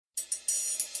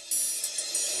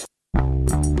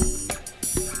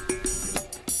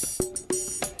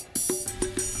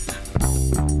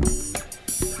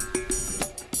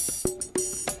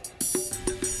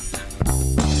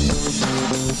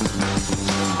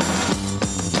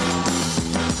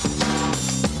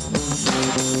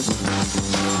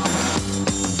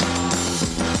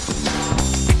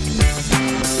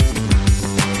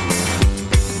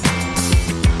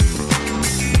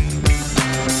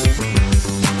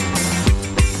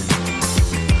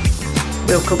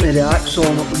Welcome to the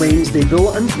ACSOM Wednesday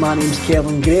Bulletin. My name's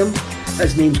Kevin Graham,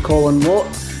 his name's Colin Watt,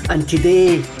 and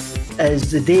today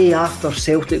is the day after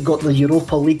Celtic got the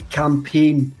Europa League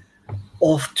campaign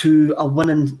off to a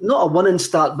winning, not a winning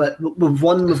start, but we've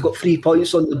won, we've got 3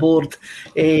 points on the board.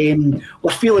 We're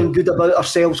feeling good about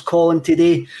ourselves, Colin,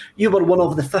 today. You were one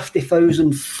of the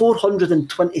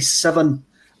 50,427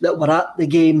 that were at the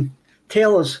game.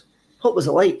 Tell us, what was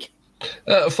it like?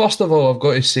 First of all, I've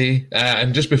got to say,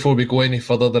 and just before we go any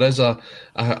further, there is a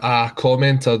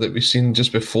commenter that we've seen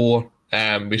just before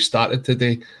we started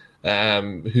today,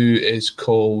 who is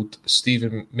called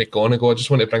Stephen McGonigal. I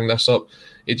just want to bring this up.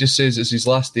 He just says it's his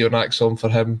last day on ACSOM for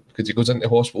him because he goes into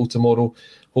hospital tomorrow.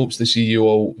 Hopes to see you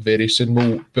all very soon.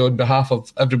 Well, on behalf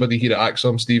of everybody here at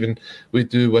ACSOM, Stephen, we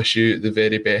do wish you the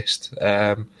very best,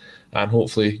 and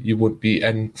hopefully you won't be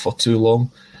in for too long.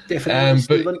 Definitely,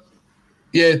 Stephen.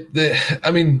 Yeah,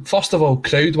 first of all,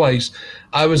 crowd-wise,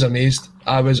 I was amazed.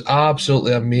 I was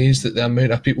absolutely amazed at the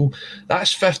amount of people.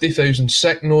 That's 50,000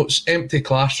 sick notes, empty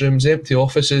classrooms, empty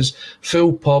offices,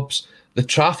 full pubs. The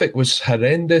traffic was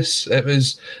horrendous. It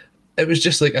was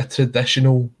just like a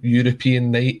traditional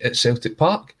European night at Celtic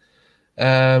Park,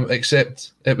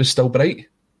 except it was still bright.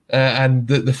 And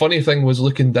the funny thing was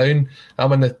looking down,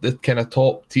 I'm in the kind of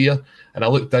top tier, and I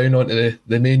looked down onto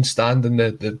the main stand in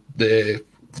the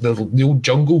old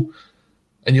jungle,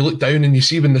 and you look down and you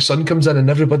see when the sun comes in and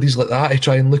everybody's like that to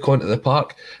try and look onto the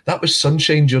park. That was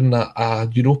sunshine during a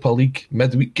Europa League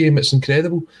midweek game. It's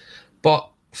incredible. But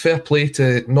fair play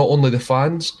to not only the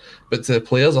fans but to the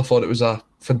players. I thought it was a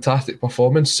fantastic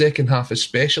performance, second half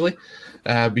especially.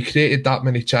 We created that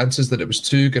many chances that it was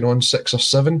 2 going on 6 or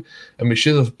 7, and we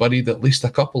should have buried at least a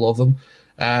couple of them.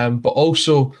 But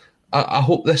also I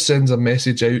hope this sends a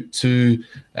message out to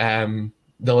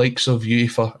the likes of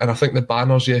UEFA, and I think the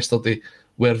banners yesterday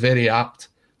were very apt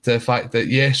to the fact that,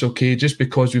 yes, okay, just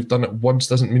because we've done it once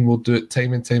doesn't mean we'll do it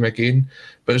time and time again,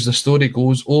 but as the story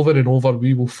goes, over and over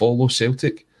we will follow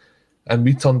Celtic, and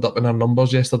we turned up in our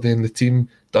numbers yesterday and the team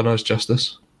done us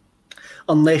justice.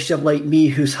 Unless you're like me,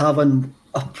 who's having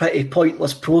a pretty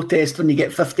pointless protest when you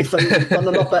get 50,000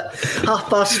 turning up at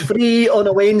 3:30 on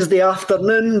a Wednesday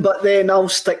afternoon, but then I'll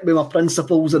stick with my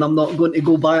principles and I'm not going to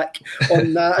go back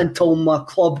on that until my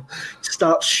club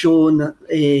starts showing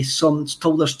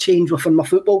until there's change within my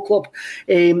football club.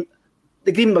 The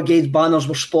Green Brigade banners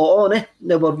were spot on, eh?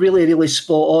 They were really, really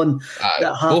spot on. At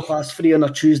 3:30 on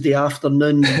a Tuesday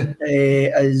afternoon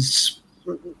is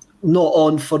not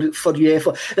on for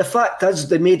UEFA. The fact is,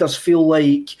 they made us feel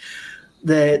like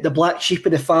the black sheep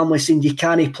of the family, saying you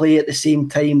can't play at the same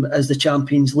time as the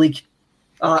Champions League.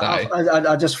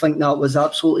 I just think that was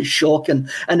absolutely shocking,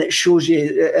 and it shows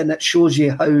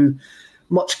you how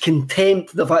much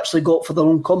contempt they've actually got for their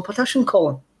own competition,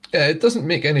 Colin. Yeah, it doesn't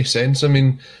make any sense. I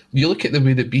mean, you look at the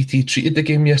way that BT treated the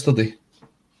game yesterday.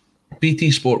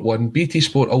 BT Sport 1, BT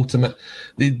Sport Ultimate,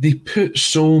 they put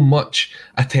so much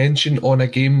attention on a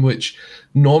game which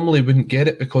normally wouldn't get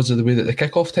it because of the way that the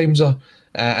kick-off times are.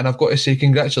 And I've got to say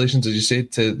congratulations, as you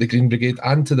said, to the Green Brigade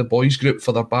and to the boys group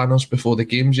for their banners before the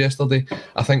games yesterday.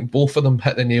 I think both of them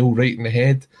hit the nail right in the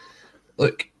head.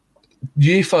 Look,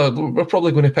 UEFA, we're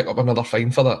probably going to pick up another fine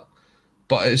for that,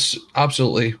 but it's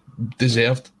absolutely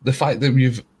deserved. The fact that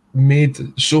we've made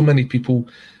so many people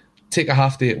take a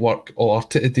half day at work or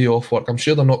take a day off work. I'm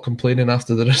sure they're not complaining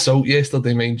after the result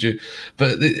yesterday, mind you,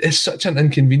 but it's such an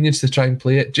inconvenience to try and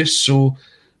play it just so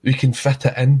we can fit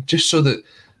it in, just so that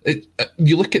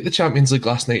you look at the Champions League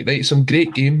last night, right? Some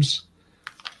great games,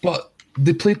 but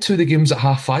they played 2 of the games at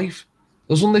 5:30.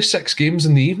 There's only 6 games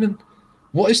in the evening.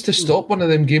 What is to stop one of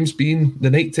them games being the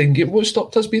nighttime game? What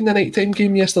stopped us being the nighttime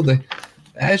game yesterday?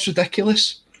 It is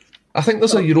ridiculous. I think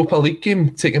there's a Europa League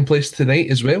game taking place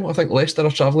tonight as well. I think Leicester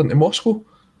are travelling to Moscow.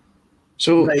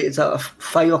 So, right, is that a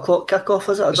 5 o'clock kickoff?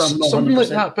 Is it? Something like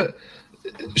that. But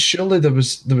surely there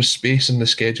was space in the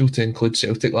schedule to include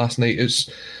Celtic last night.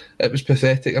 It was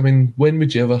pathetic. I mean, when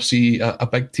would you ever see a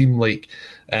big team like?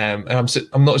 And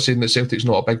I'm not saying that Celtic's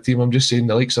not a big team. I'm just saying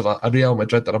the likes of a Real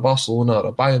Madrid or a Barcelona or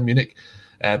a Bayern Munich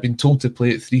being told to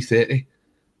play at 3:30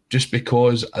 just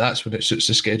because that's when it suits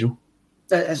the schedule.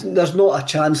 There's not a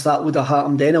chance that would have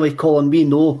happened anyway, Colin. We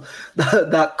know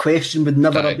that question would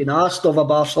never have been asked of a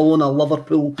Barcelona,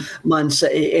 Liverpool, Man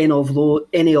City, any of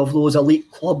those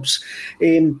elite clubs.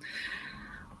 We'll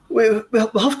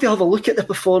have to have a look at the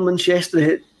performance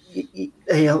yesterday.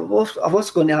 I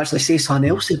was going to actually say something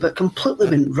else, but completely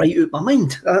went right out my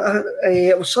mind.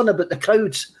 It was something about the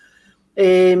crowds.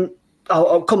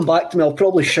 I'll come back to me. I'll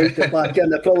probably shout it back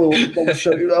in. I will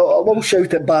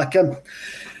shout it back in.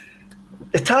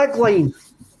 The tagline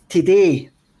today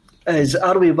is,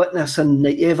 are we witnessing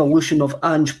the evolution of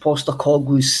Ange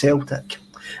Postecoglou's Celtic?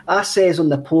 I says on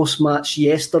the post-match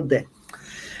yesterday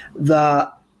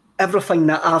that everything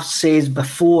that I've said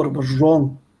before was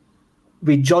wrong.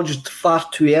 We judged far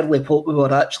too early what we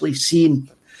were actually seeing.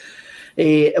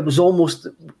 It was almost,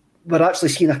 we're actually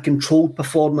seeing a controlled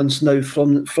performance now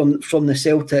from the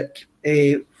Celtic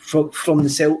from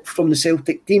the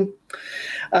Celtic team.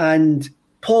 And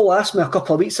Paul asked me a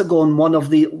couple of weeks ago on one of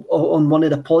the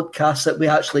podcasts that we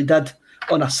actually did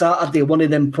on a Saturday, one of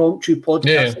them impromptu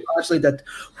podcasts that we actually did,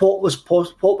 what was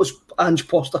Ange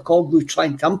Postecoglou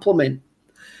trying to implement?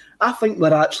 I think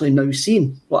we're actually now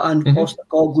seeing what Ange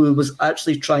Postecoglou was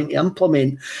actually trying to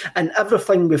implement. And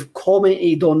everything we've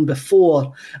commented on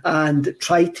before and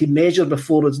tried to measure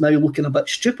before is now looking a bit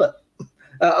stupid.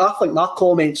 I think my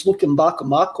comments, looking back on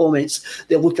my comments,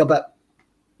 they look a bit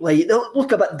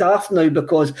daft now,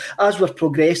 because as we're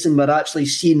progressing, we're actually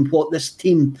seeing what this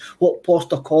team, what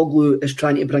Postecoglou is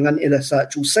trying to bring into this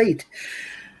actual side.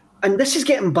 And this is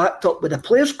getting backed up with the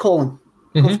players, Colin.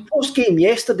 Because post-game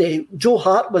yesterday, Joe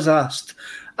Hart was asked,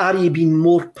 are you being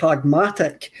more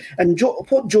pragmatic? And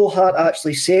what Joe Hart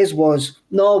actually says was,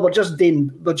 no, we're just doing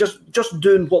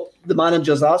what the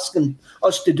manager's asking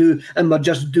us to do, and we're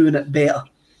just doing it better.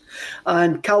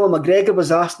 And Callum McGregor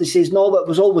was asked, he says, no, it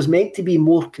was always meant to be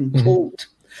more controlled.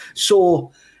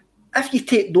 So if you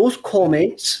take those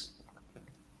comments,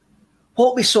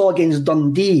 what we saw against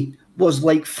Dundee was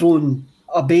like throwing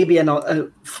a baby in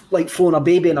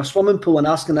a swimming pool and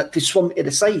asking it to swim to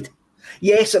the side.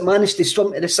 Yes, it managed to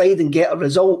swim to the side and get a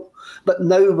result, but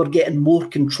now we're getting more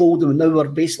controlled and now we're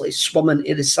basically swimming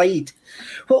to the side.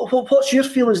 What's your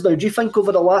feelings now? Do you think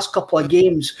over the last couple of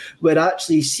games we're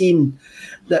actually seeing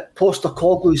that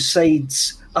Postecoglou's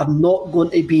sides are not going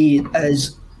to be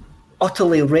as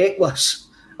utterly reckless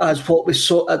as what we've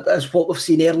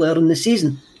seen earlier in the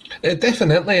season?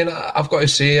 Definitely, and I've got to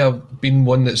say I've been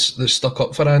one that's stuck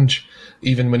up for Ange,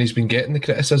 even when he's been getting the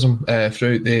criticism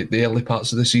throughout the early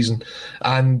parts of the season.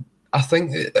 And I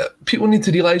think people need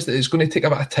to realise that it's going to take a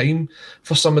bit of time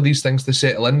for some of these things to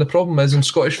settle in. The problem is, in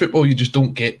Scottish football, you just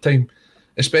don't get time,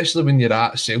 especially when you're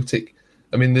at Celtic.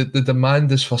 I mean, the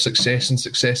demand is for success and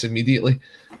success immediately.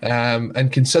 And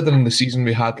considering the season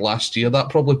we had last year, that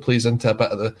probably plays into a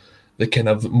bit of the kind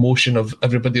of motion of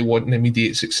everybody wanting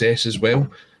immediate success as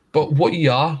well. But what you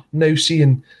are now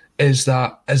seeing is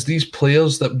that as these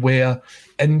players that were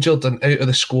injured and out of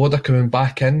the squad are coming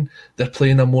back in, they're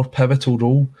playing a more pivotal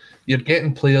role. You're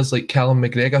getting players like Callum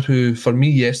McGregor, who for me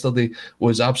yesterday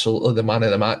was absolutely the man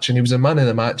of the match, and he was the man of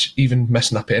the match even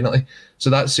missing a penalty. So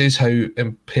that says how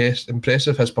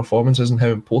impressive his performance is and how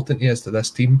important he is to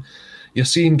this team. You're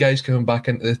seeing guys coming back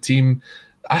into the team.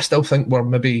 I still think we're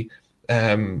maybe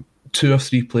 2 or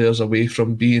 3 players away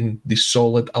from being the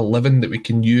solid 11 that we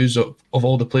can use of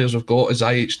all the players we've got. As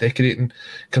IH Decorating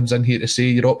comes in here to say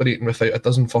you're operating without a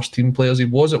dozen first team players. He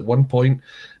was at one point.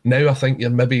 Now I think you're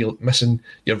maybe missing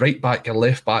your right back, your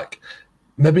left back,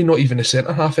 maybe not even a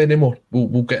centre half anymore.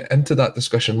 We'll get into that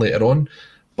discussion later on.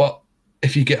 But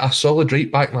if you get a solid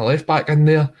right back and a left back in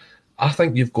there, I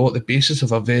think you've got the basis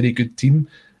of a very good team.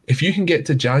 If you can get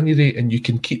to January and you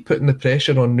can keep putting the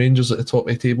pressure on Rangers at the top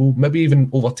of the table, maybe even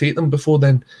overtake them before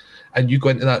then, and you go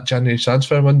into that January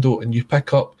transfer window and you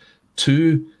pick up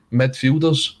 2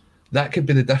 midfielders, that could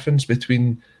be the difference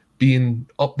between being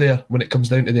up there when it comes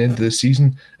down to the end of the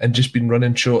season and just being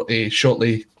running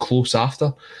shortly close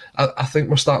after. I think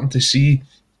we're starting to see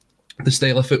the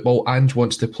style of football Ange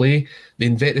wants to play. The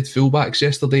inverted fullbacks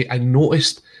yesterday, I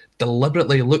noticed,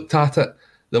 deliberately looked at it,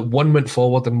 that one went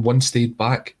forward and one stayed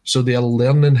back. So they are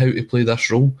learning how to play this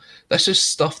role. This is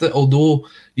stuff that, although,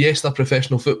 yes, they're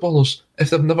professional footballers,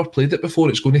 if they've never played it before,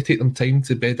 it's going to take them time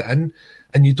to bed it in.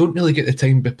 And you don't really get the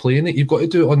time by playing it. You've got to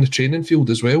do it on the training field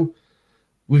as well.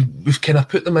 We've kind of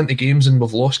put them into games and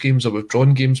we've lost games or we've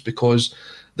drawn games because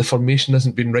the formation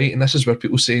hasn't been right. And this is where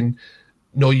people are saying,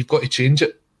 no, you've got to change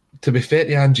it. To be fair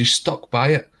to Ange, he's stuck by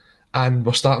it. And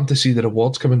we're starting to see the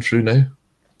rewards coming through now.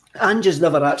 Ange's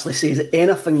never actually says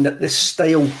anything that this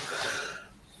style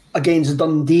against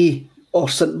Dundee or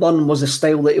St Mirren was the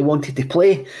style that he wanted to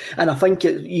play. And I think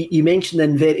you mentioned the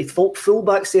inverted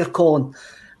fullbacks there, Colin,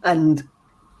 and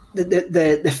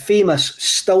the famous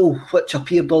still, which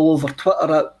appeared all over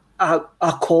Twitter,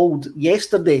 I called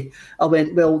yesterday. I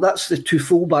went, well, that's the 2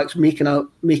 fullbacks making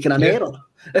an error.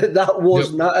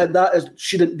 That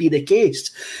shouldn't be the case.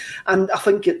 And I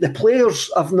think the players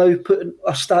have now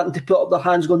are starting to put up their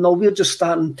hands going, no, we're just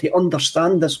starting to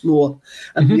understand this more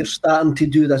and we're starting to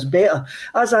do this better.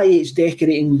 As IH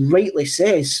Decorating rightly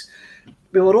says,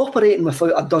 we were operating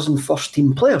without a dozen first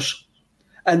team players.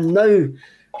 And now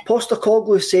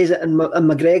Postecoglou says it, and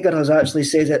McGregor has actually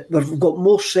said it. We've got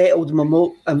more settled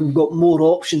and we've got more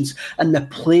options, and the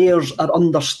players are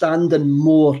understanding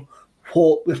more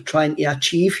what we're trying to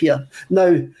achieve here.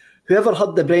 Now, whoever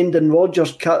heard the Brendan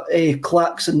Rodgers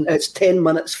klaxon, it's 10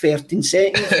 minutes, 13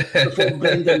 seconds before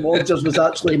Brendan Rodgers was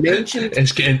actually mentioned.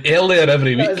 It's getting earlier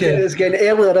every week. It's getting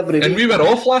earlier every week. And we were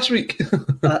off last week.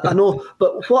 I know,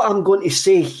 but what I'm going to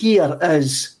say here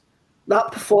is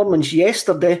that performance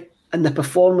yesterday and the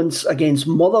performance against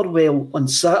Motherwell on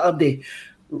Saturday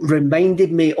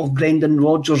reminded me of Brendan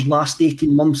Rodgers' last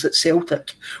 18 months at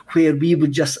Celtic, where we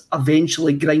would just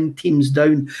eventually grind teams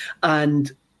down,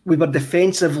 and we were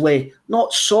defensively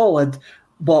not solid,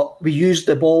 but we used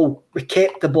the ball, we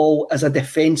kept the ball as a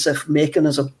defensive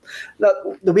mechanism.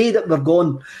 The way that we're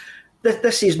going,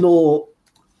 this is no...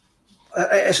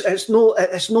 It's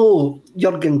no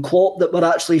Jurgen Klopp that we're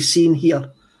actually seeing here.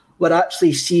 We're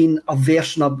actually seeing a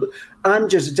version of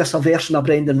Ange is just a version of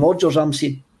Brendan Rodgers. I'm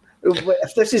seeing,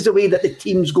 if this is the way that the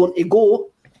team's going to go,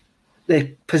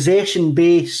 the possession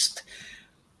based,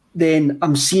 then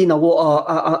I'm seeing a lot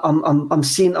of I'm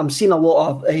seeing a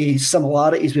lot of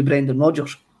similarities with Brendan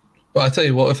Rodgers. But I tell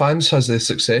you what, if Ange has the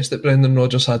success that Brendan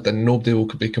Rodgers had, then nobody will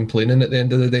be complaining at the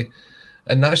end of the day.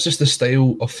 And that's just the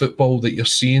style of football that you're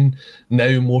seeing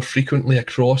now more frequently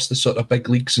across the sort of big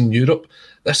leagues in Europe.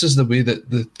 This is the way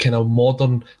that the kind of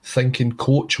modern thinking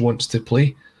coach wants to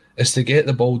play, is to get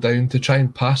the ball down, to try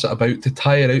and pass it about, to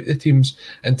tire out the teams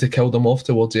and to kill them off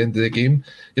towards the end of the game.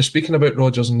 You're speaking about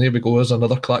Rodgers, and there we go, there's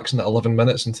another klaxon at 11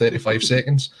 minutes and 35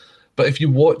 seconds. But if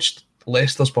you watched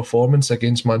Leicester's performance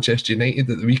against Manchester United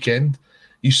at the weekend,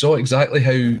 you saw exactly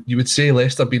how you would say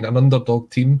Leicester, being an underdog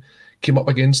team, came up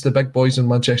against the big boys in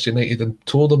Manchester United and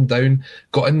tore them down,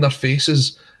 got in their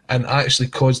faces and actually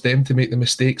caused them to make the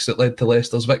mistakes that led to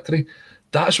Leicester's victory.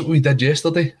 That's what we did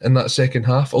yesterday in that second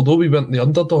half. Although we weren't the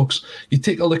underdogs, you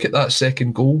take a look at that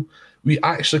second goal, we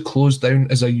actually closed down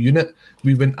as a unit.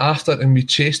 We went after and we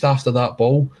chased after that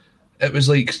ball. It was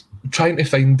like trying to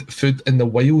find food in the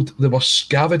wild. They were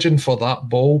scavenging for that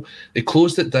ball. They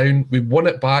closed it down, we won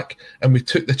it back, and we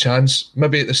took the chance,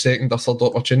 maybe at the second or third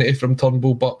opportunity from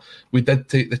Turnbull, but we did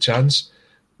take the chance.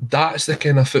 That's the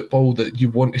kind of football that you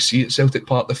want to see at Celtic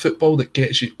Park, the football that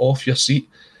gets you off your seat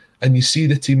and you see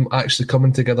the team actually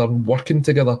coming together and working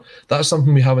together. That's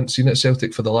something we haven't seen at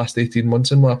Celtic for the last 18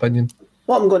 months, in my opinion.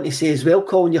 What I'm going to say as well,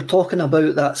 Colin, you're talking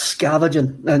about that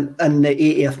scavenging in the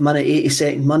 80th minute,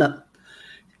 82nd minute.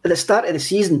 At the start of the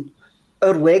season,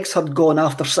 our legs had gone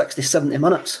after 60, 70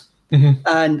 minutes. Mm-hmm.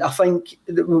 And I think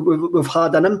we've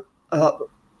had in him.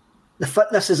 The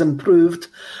fitness has improved,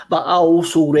 but I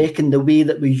also reckon the way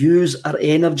that we use our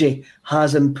energy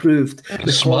has improved.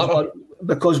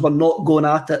 Because we're not going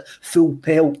at it full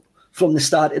pelt from the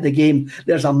start of the game.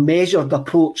 There's a measured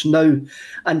approach now.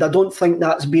 And I don't think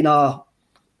that's been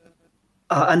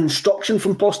an instruction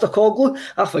from Postecoglou.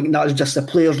 I think that's just the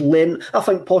players learn. I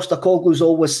think Postecoglou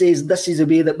always says this is the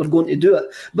way that we're going to do it,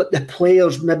 but the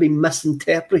players maybe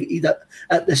misinterpreted it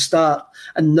at the start,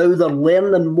 and now they're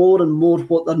learning more and more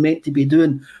what they're meant to be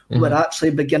doing. Mm-hmm. We're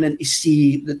actually beginning to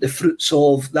see the fruits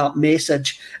of that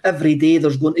message. Every day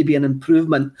there's going to be an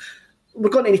improvement. We're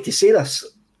going to need to say this.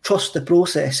 Trust the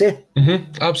process, eh?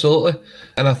 Mm-hmm, absolutely.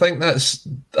 And I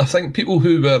think people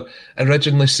who were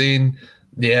originally saying,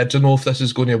 yeah, I don't know if this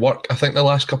is going to work. I think the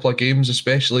last couple of games,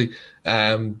 especially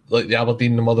like the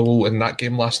Aberdeen, the Motherwell, and that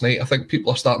game last night, I think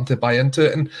people are starting to buy into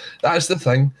it. And that's the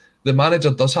thing. The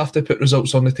manager does have to put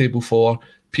results on the table for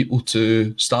people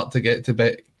to start to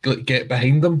get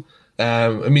behind them. I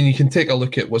mean, you can take a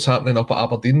look at what's happening up at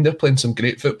Aberdeen. They're playing some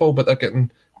great football, but they're getting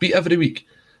beat every week.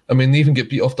 I mean, they even get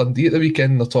beat off Dundee at the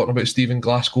weekend. They're talking about Stephen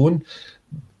Glass going.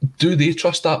 Do they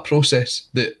trust that process,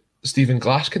 that Stephen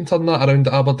Glass can turn that around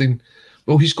at Aberdeen?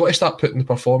 Well, he's got to start putting the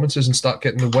performances and start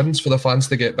getting the wins for the fans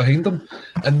to get behind him.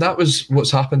 And that was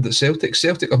what's happened at Celtic.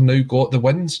 Celtic have now got the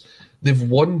wins. They've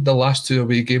won the last two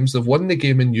away games. They've won the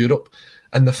game in Europe.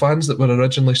 And the fans that were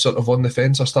originally sort of on the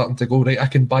fence are starting to go, right, I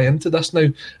can buy into this now.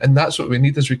 And that's what we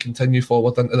need as we continue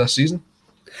forward into this season.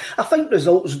 I think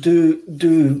results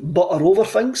do butter over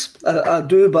things. I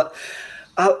do, but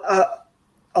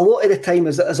a lot of the time,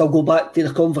 as I'll go back to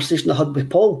the conversation I had with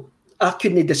Paul, I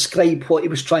couldn't describe what he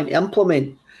was trying to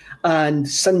implement. And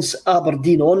since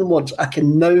Aberdeen onwards, I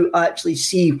can now actually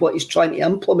see what he's trying to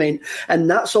implement. And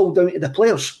that's all down to the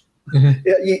players. Mm-hmm.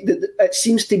 It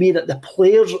seems to me that the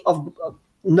players have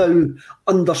now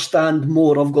understand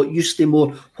more, have got used to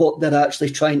more what they're actually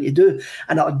trying to do.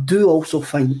 And I do also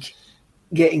think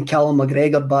getting Callum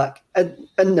McGregor back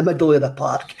in the middle of the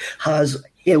park has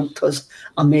helped us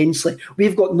immensely.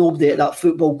 We've got nobody at that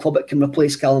football club that can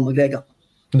replace Callum McGregor.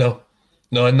 No.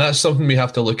 No, and that's something we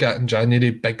have to look at in January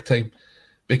big time,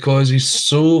 because he's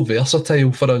so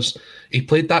versatile for us. He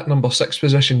played that number 6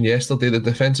 position yesterday, the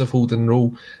defensive holding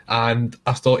role, and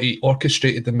I thought he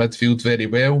orchestrated the midfield very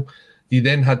well. He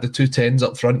then had the 2 10s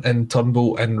up front in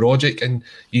Turnbull and Rogic, and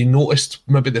you noticed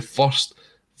maybe the first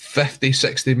 50,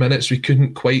 60 minutes we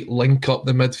couldn't quite link up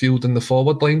the midfield and the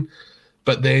forward line.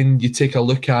 But then you take a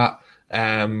look at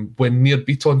when Near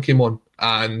Beaton came on,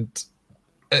 and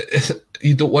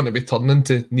you don't want to be turning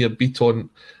to Near Beaton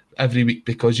every week,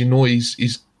 because you know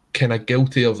he's kind of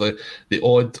guilty of the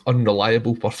odd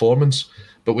unreliable performance.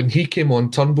 But when he came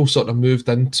on, Turnbull sort of moved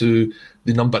into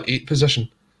the number 8 position,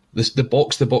 the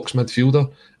box-to-box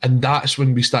midfielder, and that's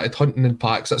when we started hunting in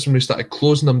packs. That's when we started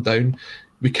closing them down.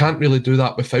 We can't really do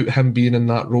that without him being in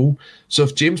that role. So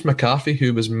if James McCarthy,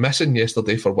 who was missing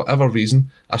yesterday for whatever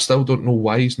reason, I still don't know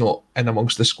why he's not in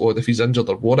amongst the squad, if he's injured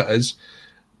or what it is,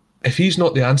 if he's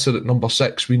not the answer at number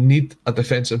 6, we need a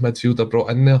defensive midfielder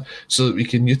brought in there so that we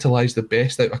can utilise the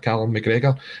best out of Callum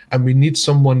McGregor. And we need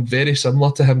someone very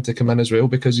similar to him to come in as well,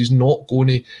 because he's not going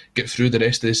to get through the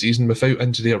rest of the season without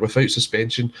injury or without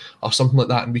suspension or something like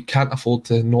that. And we can't afford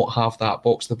to not have that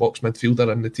box-to-box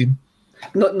midfielder in the team.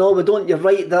 No, we don't. You're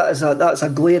right. That's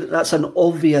an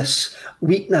obvious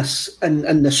weakness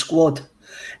in the squad.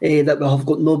 That we have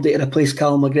got nobody to replace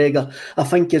Callum McGregor. I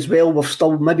think as well we've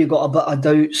still maybe got a bit of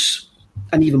doubts,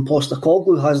 and even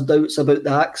Postecoglou has doubts about the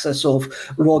access of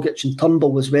Rogic and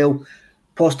Turnbull as well.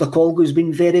 Postecoglou's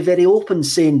been very, very open,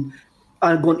 saying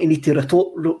I'm going to need to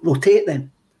rotate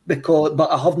them,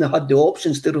 but I haven't had the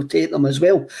options to rotate them as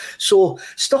well. So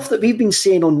stuff that we've been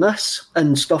saying on this,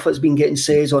 and stuff that's been getting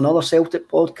said on other Celtic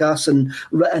podcasts and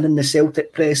written in the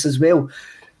Celtic press as well,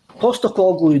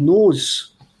 Postecoglou knows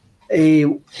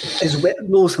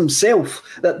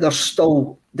himself that there's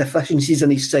still deficiencies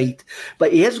in his side,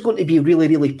 but he is going to be really,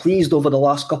 really pleased over the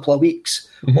last couple of weeks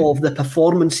of the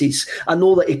performances. I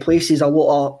know that he places a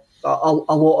lot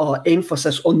of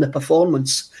emphasis on the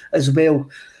performance as well,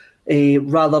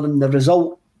 rather than the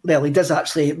result. Well, he does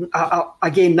actually.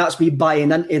 Again, that's me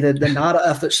buying into the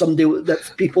narrative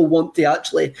that people want to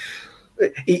actually.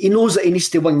 He knows that he needs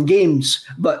to win games,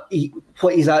 but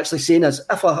what he's actually saying is,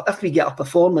 if we get a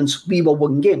performance, we will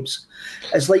win games.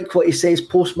 It's like what he says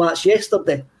post-match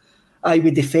yesterday. We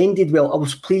defended well. I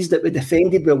was pleased that we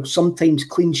defended well. Sometimes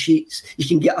clean sheets, you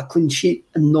can get a clean sheet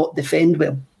and not defend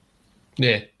well.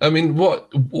 Yeah, I mean, what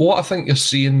I think you're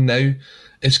seeing now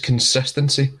is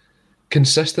consistency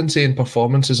in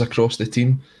performances across the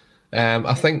team.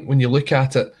 I think when you look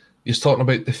at it, he's talking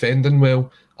about defending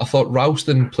well. I thought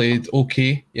Ralston played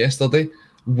okay yesterday.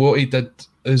 What he did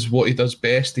is what he does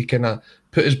best. He kind of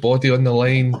put his body on the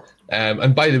line.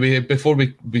 And by the way, before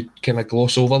we kind of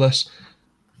gloss over this,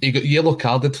 he got yellow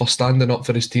carded for standing up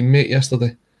for his teammate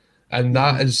yesterday. And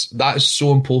that is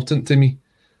so important to me,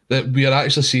 that we are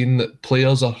actually seeing that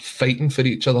players are fighting for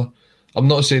each other. I'm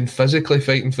not saying physically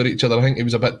fighting for each other. I think he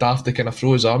was a bit daft to kind of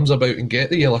throw his arms about and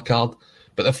get the yellow card.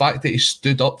 But the fact that he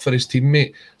stood up for his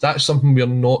teammate, that's something we're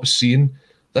not seeing.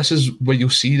 This is where you'll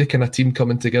see the kind of team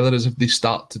coming together, as if they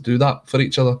start to do that for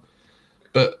each other.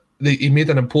 But he made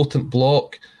an important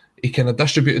block. He kind of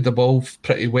distributed the ball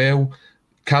pretty well.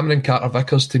 Cameron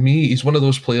Carter-Vickers, to me, he's one of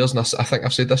those players, and I think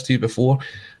I've said this to you before,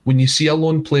 when you see a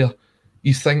lone player,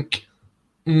 you think,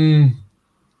 are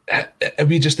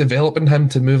we just developing him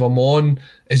to move him on?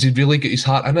 Is he really got his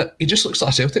heart in it? He just looks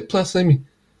like a Celtic player to me.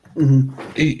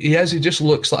 He just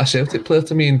looks like a Celtic player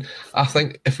to me, and I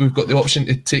think if we've got the option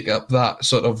to take up that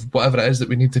sort of whatever it is that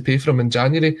we need to pay for him in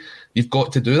January, you've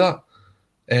got to do that.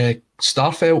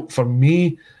 Starfelt, for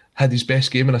me, had his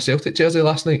best game in a Celtic jersey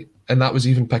last night, and that was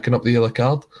even picking up the yellow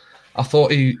card. I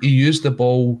thought he used the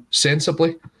ball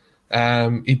sensibly.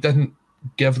 He didn't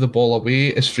give the ball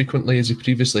away as frequently as he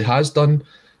previously has done,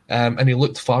 and he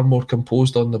looked far more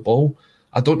composed on the ball.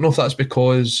 I don't know if that's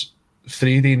because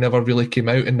Frady never really came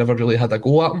out and never really had a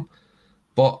go at him,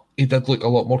 but he did look a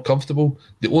lot more comfortable.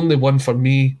 The only one for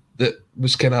me that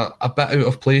was kind of a bit out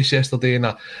of place yesterday, and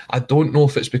I don't know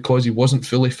if it's because he wasn't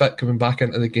fully fit coming back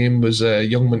into the game, was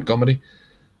young Montgomery,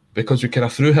 because we kind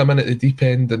of threw him in at the deep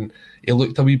end and he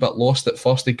looked a wee bit lost at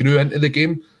first. He grew into the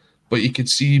game, but you could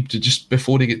see just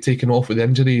before he get taken off with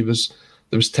injury,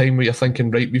 there was time where you're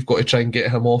thinking, right, we've got to try and get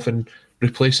him off and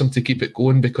replace him to keep it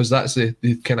going, because that's the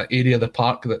kind of area of the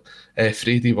park that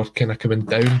Frady were kind of coming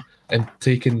down and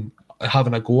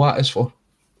having a go at us for.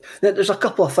 There's a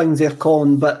couple of things there,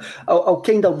 Colin, but I'll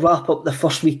kind of wrap up the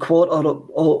first wee quarter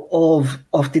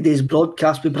of today's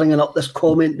broadcast by bringing up this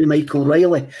comment by Michael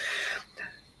Riley.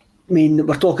 I mean,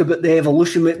 we're talking about the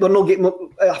evolution. We're not getting.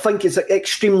 I think it's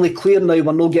extremely clear now.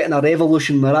 We're not getting a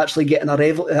revolution. We're actually getting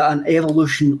an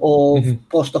evolution of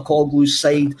Postecoglou's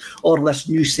side, or this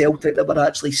new Celtic that we're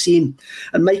actually seeing.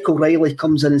 And Michael Riley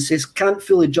comes in and says, "Can't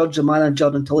fully judge the manager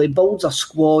until he builds a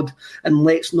squad, and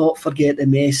let's not forget the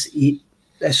mess he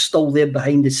is still there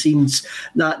behind the scenes.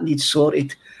 That needs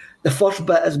sorted." The first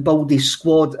bit is build his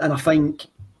squad, and I think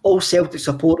all Celtic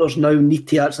supporters now need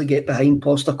to actually get behind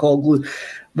Postecoglou.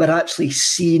 We're actually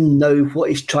seeing now what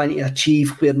he's trying to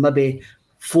achieve, where maybe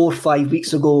 4 or 5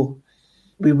 weeks ago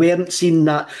we weren't seeing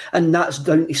that, and that's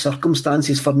down to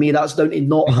circumstances for me. That's down to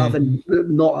not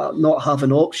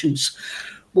having options.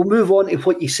 We'll move on to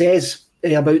what he says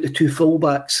about the two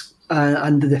fullbacks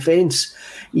and the defence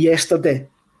yesterday.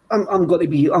 I'm going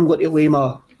to lay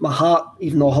my heart,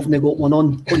 even though I haven't got one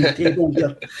on the table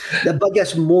here. The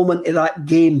biggest moment of that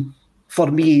game for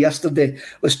me yesterday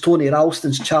was Tony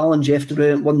Ralston's challenge after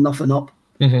we went 1-0 up.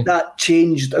 That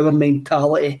changed our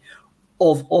mentality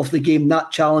of the game.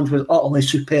 That challenge was utterly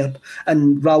superb,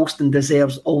 and Ralston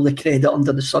deserves all the credit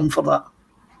under the sun for that.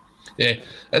 Yeah,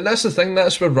 and that's the thing,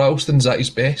 that's where Ralston's at his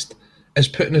best, is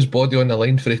putting his body on the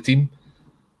line for a team.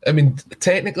 I mean,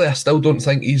 technically I still don't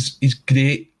think he's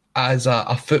great as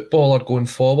a footballer going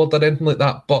forward or anything like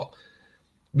that, but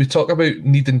we talk about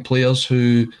needing players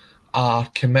who are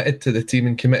committed to the team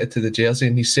and committed to the jersey,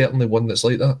 and he's certainly one that's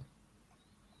like that.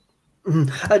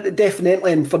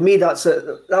 Definitely, and for me that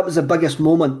was the biggest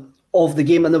moment of the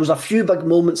game, and there was a few big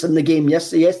moments in the game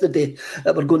yesterday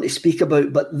that we're going to speak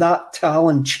about, but that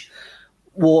challenge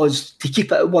was to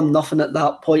keep it at 1-0 at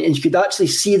that point, and you could actually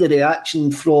see the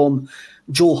reaction from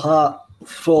Joe Hart,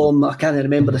 from, I can't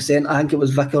remember the centre, I think it was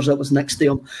Vickers that was next to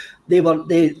him. They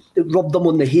rubbed them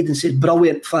on the head and said,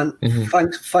 "Brilliant,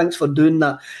 thanks for doing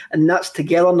that." And that's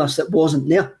togetherness that wasn't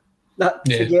there.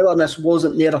 Togetherness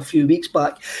wasn't there a few weeks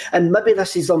back, and maybe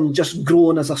this is just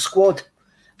growing as a squad.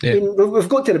 I mean, we've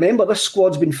got to remember this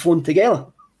squad's been thrown together,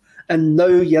 and now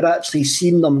you're actually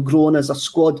seeing them growing as a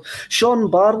squad.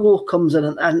 Sean Barlow comes in,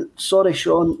 and sorry,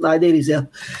 Sean, there he's there.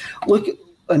 Look.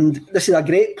 And this is a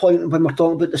great point when we're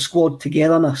talking about the squad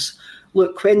togetherness.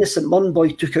 Look, when the St Mirren boy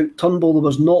took out Turnbull, there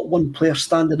was not one player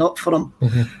standing up for him.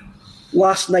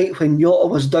 Last night when Jota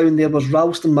was down, there was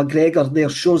Ralston, McGregor. There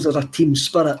shows there's a team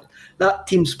spirit. That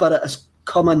team spirit is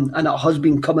coming, and it has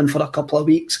been coming for a couple of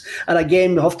weeks. And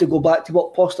again, we have to go back to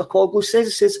what Postecoglou says.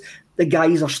 He says the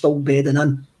guys are still bedding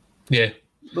in. Yeah.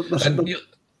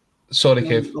 Sorry,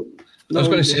 Kev. I was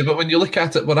going to say, but when you look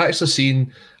at it, we're actually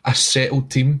seeing a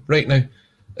settled team right now.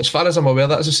 As far as I'm aware,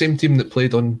 that's the same team that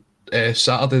played on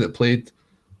Saturday that played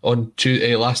on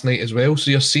Tuesday last night as well. So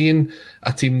you're seeing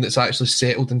a team that's actually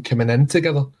settled and coming in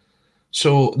together.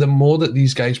 So the more that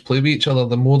these guys play with each other,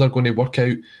 the more they're going to work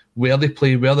out where they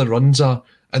play, where the runs are,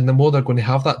 and the more they're going to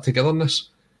have that togetherness.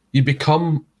 You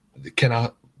become kind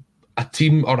of a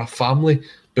team or a family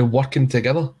by working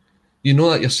together. You know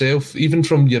that yourself, even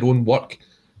from your own work.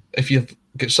 If you've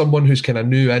got someone who's kind of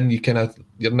new in,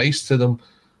 you're nice to them,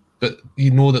 but you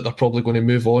know that they're probably going to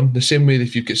move on. The same way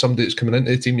if you've got somebody that's coming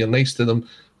into the team, you're nice to them,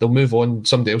 they'll move on,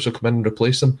 somebody else will come in and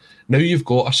replace them. Now you've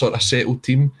got a sort of settled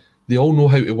team. They all know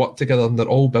how to work together, and they're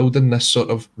all building this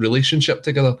sort of relationship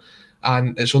together,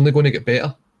 and it's only going to get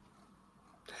better.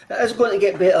 It is going to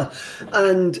get better.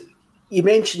 And you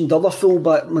mentioned other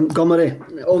fullback, Montgomery,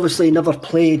 obviously never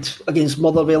played against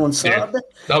Motherwell on Saturday.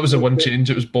 Yeah, that was the one change.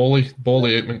 It was Bolly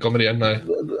out, Montgomery in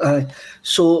now.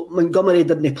 So Montgomery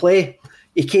didn't play.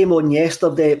 He came on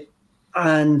yesterday,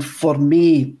 and for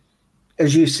me,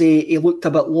 as you say, he looked a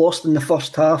bit lost in the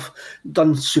first half.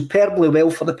 Done superbly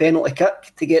well for the penalty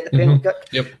kick to get the penalty kick.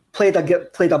 Yep. Played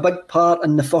a big part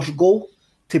in the first goal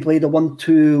to play the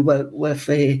 1-2 with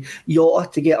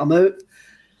Jota to get him out.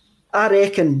 I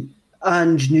reckon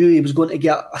Ange knew he was going to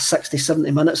get a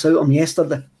 60-70 minutes out of him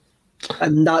yesterday,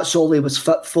 and that's all he was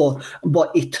fit for.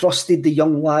 But he trusted the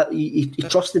young lad. He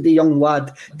trusted the young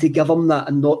lad to give him that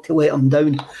and not to let him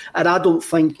down. And I don't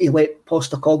think he let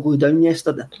Postecoglou down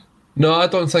yesterday. No, I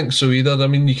don't think so either. I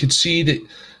mean, you could see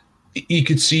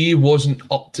he wasn't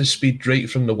up to speed right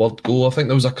from the word go. I think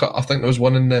there was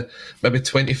one in the maybe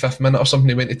 25th minute or something.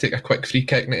 He went to take a quick free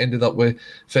kick and it ended up with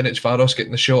Ferencvaros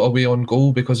getting the shot away on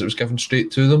goal because it was given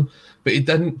straight to them. But he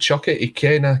didn't chuck it. He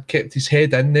kind of kept his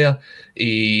head in there.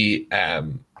 He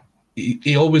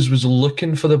always was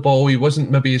looking for the ball. He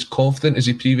wasn't maybe as confident as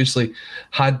he previously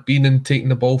had been in taking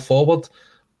the ball forward.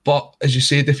 But as you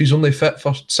said, if he's only fit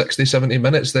for 60, 70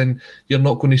 minutes, then you're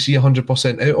not going to see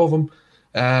 100% out of him.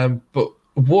 But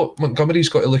what Montgomery's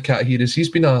got to look at here is he's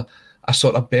been a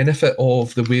sort of benefit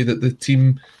of the way that the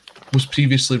team was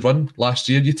previously run last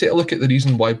year. You take a look at the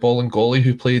reason why Bolingoli,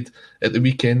 who played at the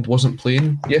weekend, wasn't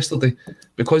playing yesterday,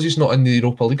 because he's not in the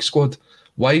Europa League squad.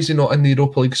 Why is he not in the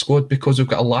Europa League squad? Because we've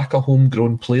got a lack of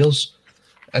homegrown players,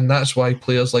 and that's why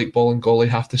players like Bolingoli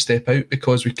have to step out,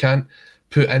 because we can't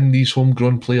put in these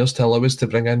homegrown players to allow us to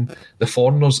bring in the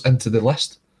foreigners into the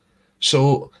list.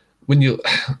 So when you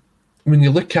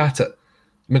look at it,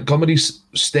 Montgomery's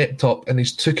stepped up and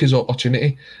he's took his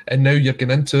opportunity, and now you're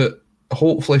getting into it.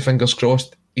 Hopefully, fingers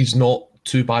crossed, he's not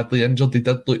too badly injured. He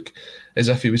did look as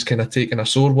if he was kind of taking a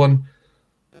sore one.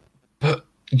 But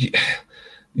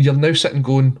you're now sitting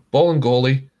going,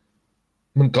 Bolingoli,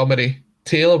 Montgomery,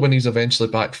 Taylor when he's eventually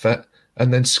back fit,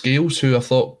 and then Scales, who I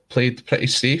thought played pretty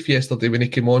safe yesterday when he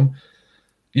came on.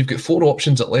 You've got 4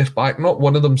 options at left back. Not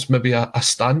one of them's maybe a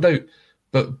standout,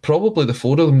 but probably the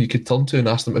 4 of them you could turn to and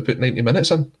ask them to put 90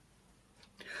 minutes in.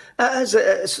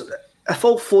 If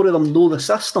all 4 of them know the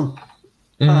system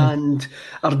and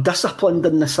are disciplined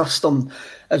in the system,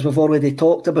 as we've already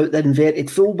talked about, the inverted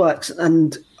fullbacks,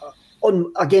 and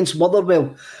against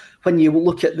Motherwell, when you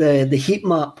look at the heat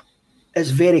map, it's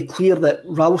very clear that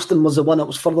Ralston was the one that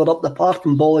was further up the park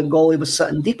and Bolingoli was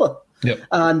sitting deeper. Yep.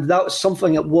 And that was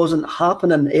something that wasn't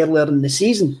happening earlier in the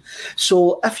season.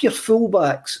 So if your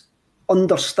fullbacks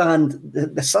understand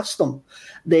the system,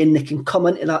 then they can come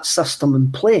into that system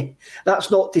and play. That's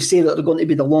not to say that they're going to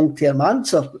be the long-term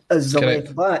answer as the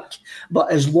left back, but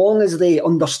as long as they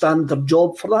understand their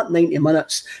job for that 90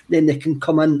 minutes, then they can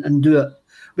come in and do it.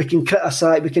 We can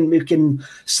criticise, we can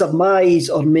surmise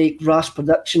or make rash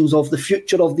predictions of the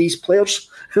future of these players,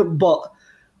 but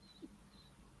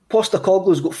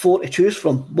Postecoglou's got 4 to choose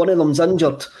from. One of them's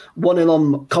injured. One of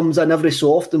them comes in every so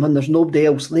often when there's nobody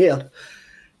else there.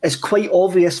 It's quite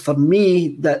obvious for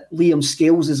me that Liam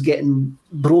Scales is getting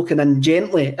broken in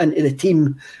gently into the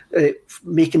team,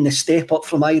 making the step up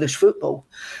from Irish football.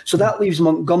 So that leaves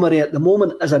Montgomery at the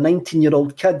moment as a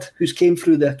 19-year-old kid who's came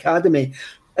through the academy,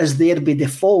 is there by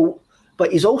default,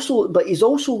 but he's also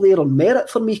there on merit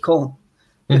for me, Colin.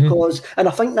 Because, and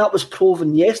I think that was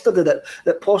proven yesterday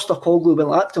that Postecoglou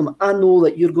went at him, I know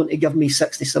that you're going to give me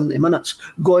 60, 70 minutes.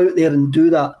 Go out there and do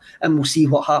that, and we'll see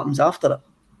what happens after it.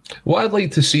 What I'd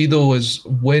like to see, though, is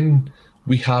when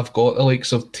we have got the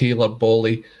likes of Taylor,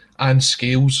 Bolly and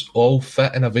Scales all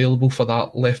fit and available for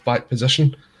that left-back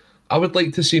position, I would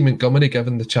like to see Montgomery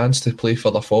given the chance to play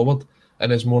further forward in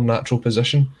his more natural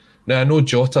position. Now, I know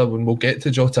Jota, when we'll get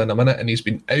to Jota in a minute, and he's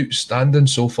been outstanding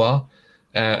so far.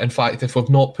 In fact, if we've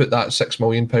not put that £6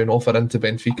 million offer into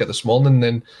Benfica this morning,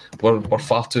 then we're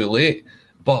far too late.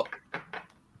 But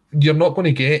you're not going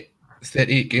to get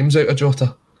 38 games out of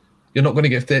Jota. You're not going to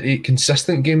get 38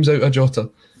 consistent games out of Jota.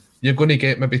 You're going to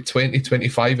get maybe 20,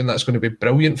 25, and that's going to be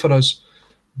brilliant for us.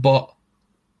 But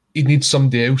he needs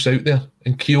somebody else out there.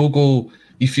 And Kyogo,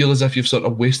 you feel as if you've sort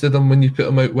of wasted him when you put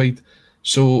him out wide.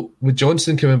 So with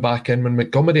Johnston coming back in, when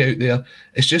Montgomery out there,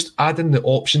 it's just adding the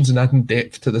options and adding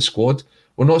depth to the squad.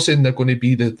 We're not saying they're going to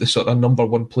be the sort of number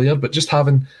one player, but just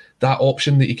having that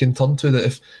option that you can turn to, that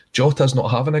if Jota's not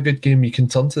having a good game, you can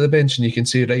turn to the bench and you can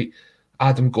say, right,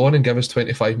 Adam, go on and give us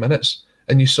 25 minutes.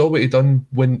 And you saw what he done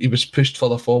when he was pushed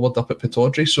further forward up at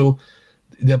Pittodrie. So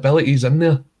the ability's in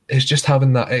there. It's just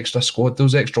having that extra squad,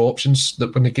 those extra options,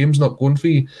 that when the game's not going for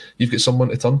you, you've got someone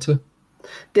to turn to.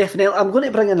 Definitely. I'm going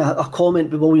to bring in a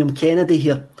comment with William Kennedy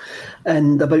here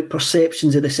and about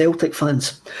perceptions of the Celtic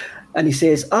fans. And he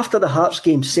says, after the Hearts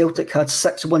game, Celtic had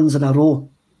 6 wins in a row.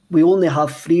 We only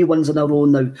have 3 wins in a row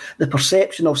now. The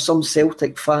perception of some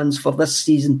Celtic fans for this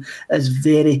season is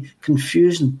very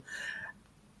confusing.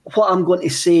 What I'm going to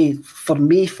say for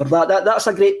me for that's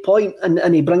a great point.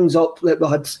 And he brings up that we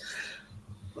had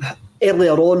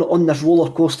earlier on this roller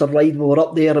coaster ride, we were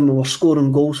up there and we were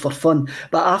scoring goals for fun.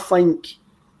 But I think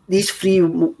these 3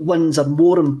 wins are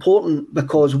more important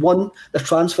because, one, the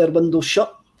transfer window's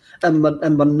shut. And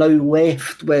we're now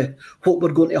left with what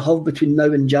we're going to have between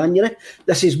now and January.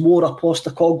 This is more a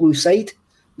Postecoglou side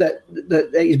that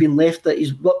he's been left, that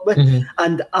he's worked with. Mm-hmm.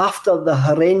 And after the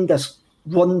horrendous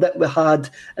run that we had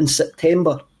in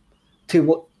September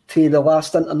to the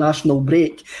last international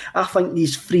break, I think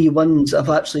these 3 wins have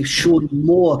actually shown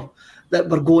more that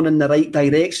we're going in the right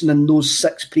direction than those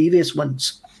 6 previous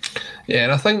wins. Yeah,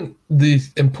 and I think the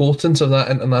importance of that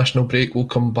international break will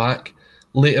come back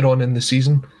later on in the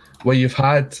season, where you've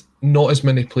had not as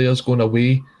many players going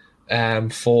away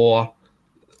for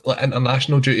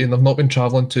international duty, and they've not been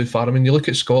travelling too far. I mean, you look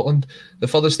at Scotland, the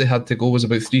furthest they had to go was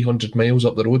about 300 miles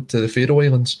up the road to the Faroe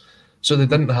Islands, so they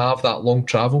didn't have that long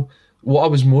travel. What I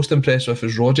was most impressed with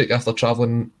was Rogic, after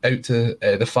travelling out to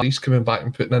the Far East, coming back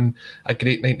and putting in a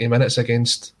great 90 minutes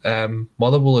against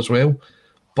Motherwell as well.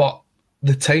 But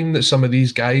the time that some of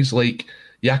these guys like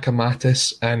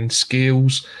Giakoumakis and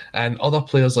Scales and other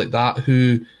players like that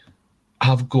who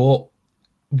have got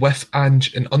with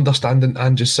Ange and understanding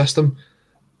Ange's system,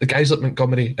 the guys like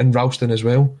Montgomery and Ralston as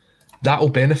well, that'll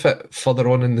benefit further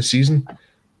on in the season,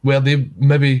 where they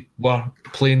maybe were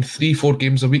playing 3-4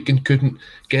 games a week and couldn't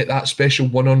get that special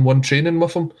one-on-one training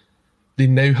with them. They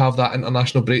now have that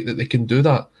international break that they can do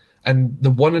that. And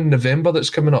the one in November that's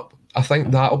coming up, I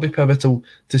think that'll be pivotal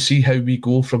to see how we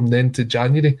go from then to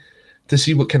January, to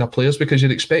see what kind of players, because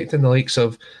you're expecting the likes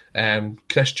of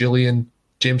Chris Julian,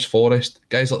 James Forrest,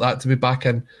 guys like that to be back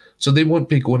in. So they won't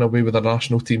be going away with their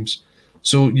national teams.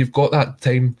 So you've got that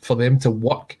time for them to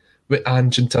work with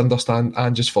Ange and to understand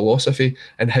Ange's philosophy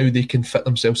and how they can fit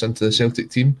themselves into the Celtic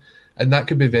team. And that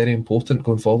could be very important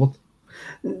going forward.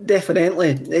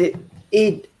 Definitely.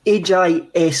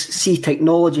 AJSC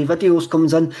Technology videos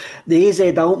comes in. The AZ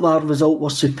Alkmaar result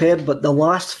was superb, but the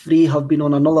last three have been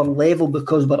on another level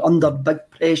because we're under big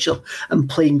pressure and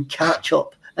playing catch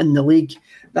up in the league.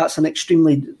 That's an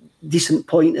extremely decent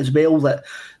point as well, that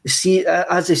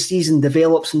as the season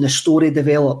develops and the story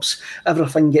develops,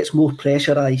 everything gets more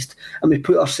pressurised and we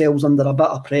put ourselves under a bit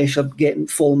of pressure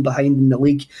falling behind in the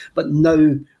league. But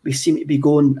now we seem to be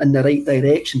going in the right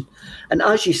direction. And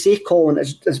as you say, Colin,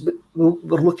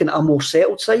 we're looking at a more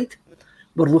settled side.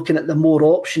 We're looking at the more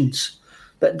options.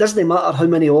 But it doesn't matter how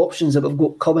many options that we've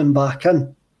got coming back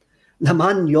in. The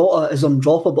man Jota is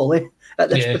undroppable, eh? At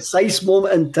this precise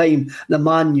moment in time, the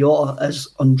man Jota is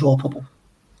undroppable.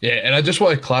 Yeah, and I just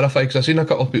want to clarify, because I've seen a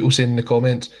couple of people saying in the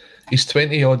comments, he's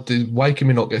 20 odd, why can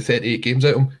we not get 38 games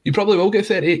out of him? You probably will get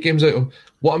 38 games out of him.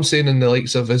 What I'm saying in the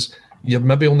likes of is, you're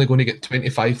maybe only going to get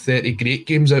 25, 30 great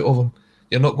games out of him.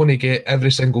 You're not going to get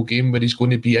every single game where he's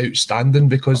going to be outstanding,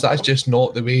 because that's just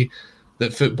not the way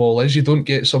that football is. You don't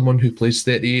get someone who plays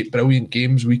 38 brilliant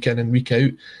games week in and week out.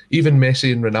 Even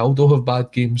Messi and Ronaldo have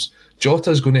bad games.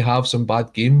 Jota's going to have some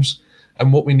bad games,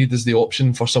 and what we need is the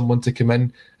option for someone to come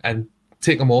in and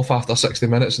take him off after 60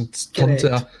 minutes and turn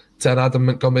to an Adam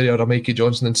Montgomery or a Mikey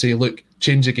Johnson and say, look,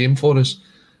 change the game for us.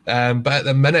 But at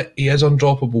the minute, he is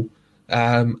undroppable.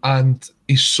 And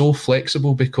he's so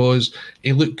flexible, because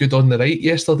he looked good on the right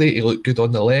yesterday, he looked good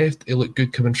on the left, he looked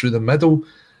good coming through the middle,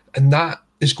 and that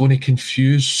is going to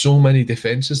confuse so many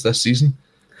defences this season,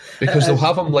 because they'll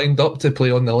have him lined up to play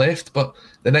on the left, but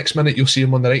the next minute you'll see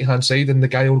him on the right hand side and the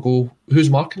guy will go, who's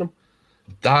marking him?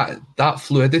 That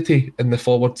fluidity in the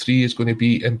forward three is going to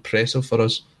be impressive for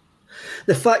us.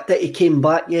 The fact that he came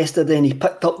back yesterday and he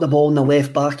picked up the ball in the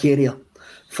left back area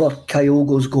for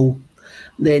Kyogo's goal,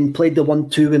 then played the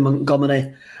 1-2 with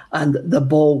Montgomery, and the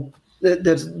ball,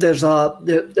 there's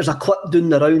a clip doing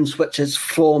the rounds which is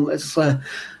from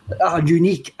a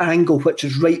unique angle which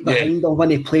is right behind him when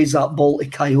he plays that ball to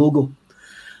Kyogo,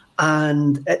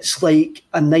 and it's like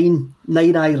a nine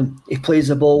iron he plays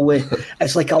the ball with.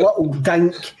 It's like a little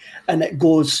dink, and it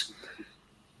goes.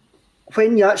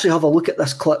 When you actually have a look at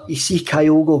this clip, you see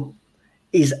Kyogo,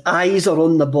 his eyes are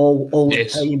on the ball all the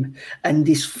time, and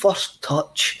his first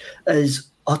touch is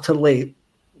utterly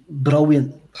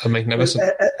brilliant.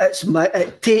 Magnificent.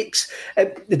 It takes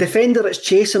the defender that's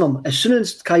chasing him. As soon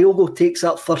as Kyogo takes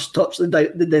that first touch,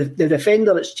 the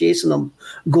defender that's chasing him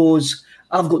goes,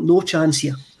 I've got no chance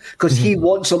here, because he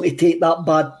wants him to take that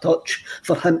bad touch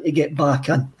for him to get back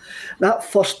in. That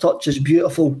first touch is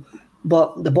beautiful,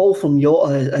 but the ball from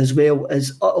Jota as well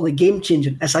is utterly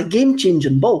game-changing. It's a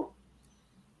game-changing ball.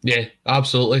 Yeah,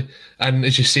 absolutely. And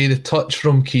as you say, the touch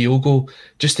from Kyogo,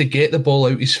 just to get the ball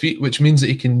out his feet, which means that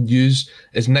he can use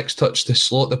his next touch to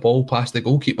slot the ball past the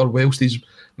goalkeeper whilst he's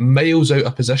miles out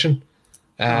of position.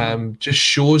 Just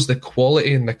shows the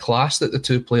quality and the class that the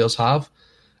two players have.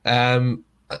 I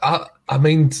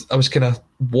was kind of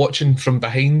watching from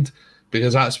behind,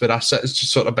 because that's where I sit, it's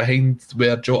just sort of behind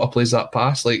where Jota plays that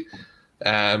pass.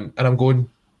 And I'm going,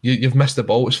 you've missed the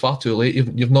ball, it's far too late,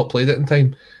 you've not played it in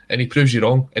time. And he proves you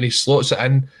wrong, and he slots it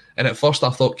in. And at first I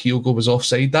thought Kyogo was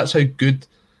offside. That's how good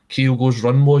Kyogo's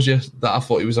run was, that I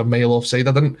thought he was a mile offside.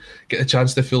 I didn't get a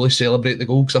chance to fully celebrate the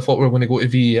goal, because I thought we were going to go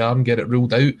to VAR and get it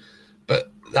ruled out.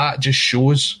 But that just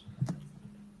shows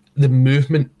the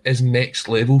movement is next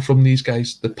level from these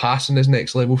guys. The passing is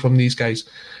next level from these guys.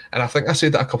 And I think I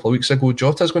said that a couple of weeks ago,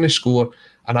 Jota's going to score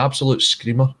an absolute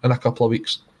screamer in a couple of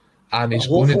weeks. And he's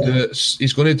going to do it.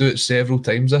 He's going to do it several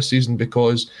times this season,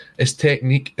 because his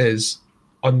technique is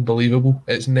unbelievable.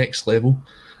 It's next level,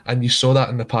 and you saw that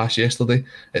in the pass yesterday.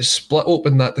 It split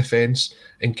open that defence,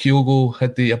 and Kyogo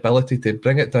had the ability to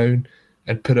bring it down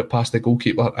and put it past the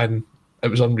goalkeeper, and it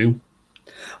was unreal.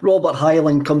 Robert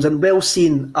Hyland comes in. Well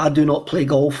seen. I do not play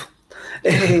golf.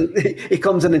 He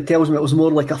comes in and tells me it was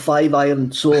more like a 5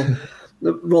 iron. So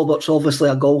Robert's obviously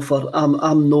a golfer.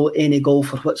 I'm not any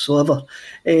golfer whatsoever.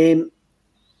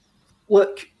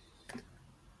 Look,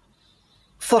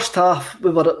 first half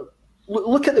we were.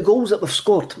 Look at the goals that we've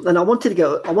scored, and I wanted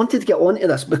to get onto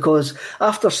this because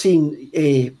after seeing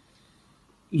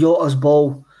Yota's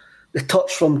ball, the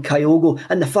touch from Kyogo,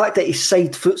 and the fact that he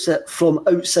side foots it from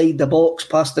outside the box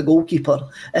past the goalkeeper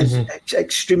is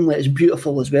it's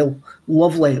beautiful as well.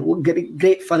 Lovely,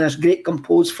 great finish, great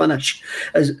composed finish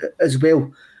as well.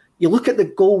 You look at the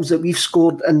goals that we've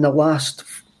scored in the last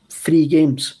 3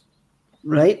 games,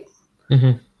 right?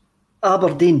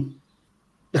 Aberdeen,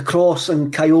 the cross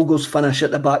and Kyogo's finish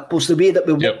at the back post, the way that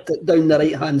we whipped it down the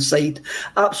right-hand side.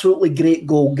 Absolutely great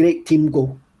goal, great team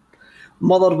goal.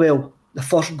 Motherwell, the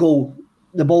first goal,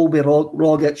 the ball by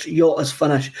Rogic, Yota's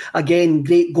finish. Again,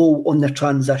 great goal on the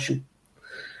transition.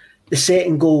 The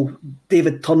second goal,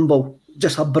 David Turnbull,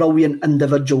 just a brilliant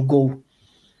individual goal.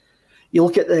 You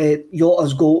look at the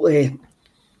Yota's goal,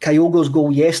 Kyogo's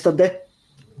goal yesterday,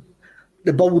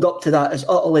 the build up to that is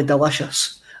utterly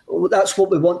delicious. That's what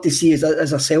we want to see as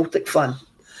a Celtic fan.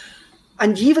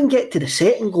 And you even get to the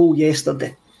second goal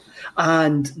yesterday,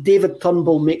 and David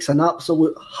Turnbull makes an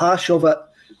absolute hash of it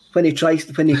when he takes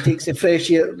the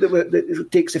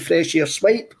fresh air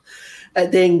swipe.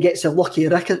 It then gets the lucky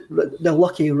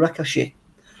ricochet.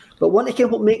 But want to know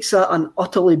what makes that an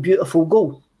utterly beautiful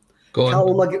goal?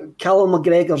 Callum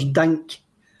McGregor's dink.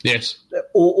 Yes.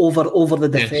 Over the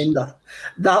defender. Yes.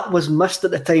 That was missed at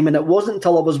the time, and it wasn't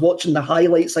until I was watching the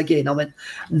highlights again. I went,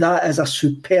 that is a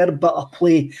superb bit of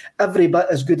play, every bit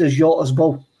as good as Yota's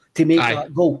ball to make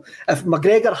that goal. If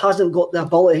McGregor hasn't got the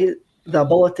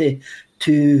ability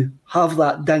to have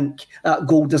that dink, that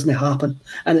goal doesn't happen.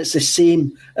 And it's the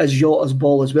same as Yota's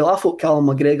ball as well. I thought Callum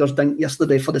McGregor's dink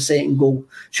yesterday for the second goal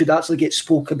should actually get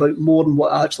spoke about more than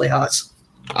what it actually has.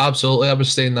 Absolutely. I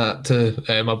was saying that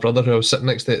to my brother who I was sitting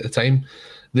next to at the time.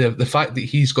 The fact that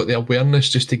he's got the awareness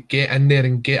just to get in there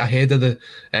and get ahead of the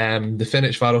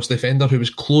Ferencvaros defender who was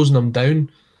closing him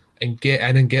down and get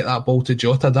in and get that ball to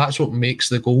Jota, that's what makes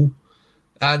the goal.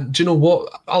 And do you know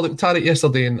what? I looked at it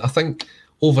yesterday and I think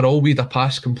overall we had a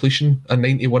pass completion of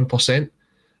 91%.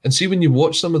 And see, when you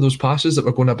watch some of those passes that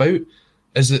were going about,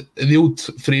 is that the old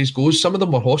phrase goes, some of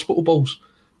them were hospital balls.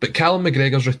 But Callum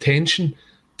McGregor's retention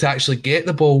to actually get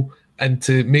the ball and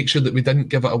to make sure that we didn't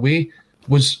give it away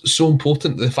was so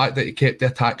important, the fact that he kept the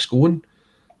attacks going.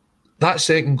 That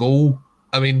second goal,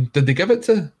 I mean, did they give it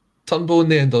to Turnbull in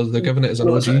the end, or they're giving it as an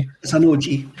OG? It's an OG.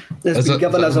 It's been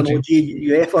given as an OG.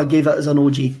 UEFA gave it as an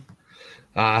OG.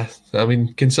 I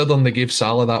mean, considering they gave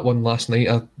Salah that one last night,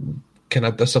 I'm kind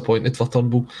of disappointed for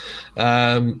Turnbull.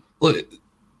 Look,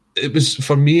 it was,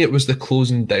 for me, it was the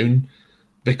closing down,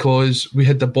 because we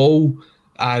had the ball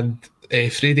and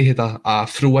Freddie had a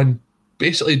throw in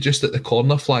basically just at the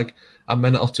corner flag a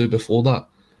minute or two before that,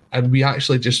 and we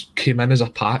actually just came in as a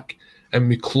pack and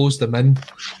we closed them in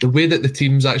the way that the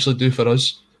teams actually do for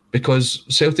us, because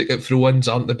Celtic at throw-ins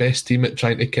aren't the best team at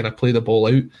trying to kind of play the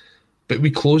ball out, but we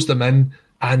closed them in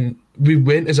and we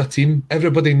went as a team.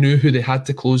 Everybody knew who they had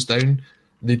to close down.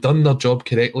 They done their job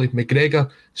correctly.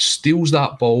 McGregor steals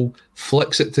that ball,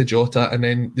 flicks it to Jota, and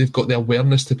then they've got the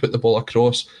awareness to put the ball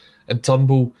across. And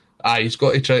Turnbull, he's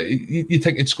got to try. You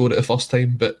think he'd scored it the first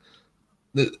time, but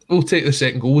we'll take the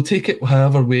second goal. We'll take it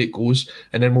however way it goes,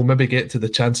 and then we'll maybe get to the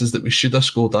chances that we should have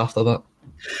scored after that.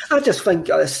 I just think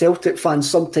as Celtic fans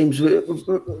sometimes,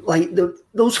 like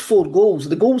those 4 goals,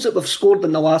 the goals that we've scored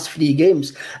in the last 3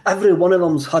 games, every one of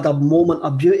them's had a moment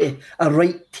of beauty, a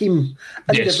right team,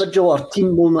 individual or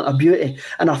team moment of beauty.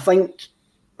 And I think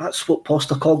that's what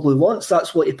Postecoglou wants.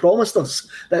 That's what he promised us,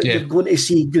 that we're going to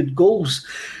see good goals.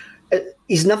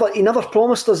 He never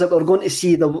promised us that we're going to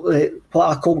see the what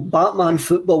I call Batman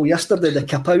football yesterday, the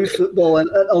Kapow football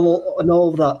and all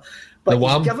of that. But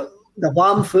the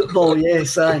Wham football,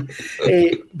 yes.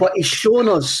 But he's shown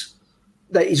us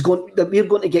that we're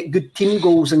going to get good team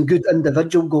goals and good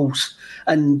individual goals,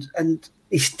 and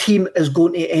his team is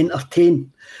going to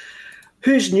entertain.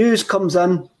 Whose news comes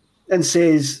in and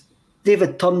says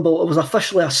David Turnbull, it was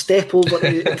officially a step over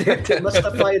to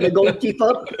mystify the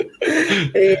goalkeeper.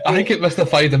 I think it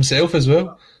mystified himself as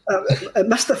well. It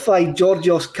mystified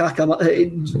Georgios Giacomakis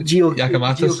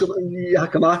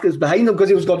behind him, because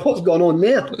he was going, what's going on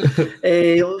there?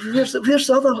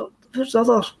 Where's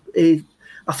other?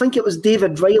 I think it was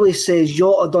David Riley says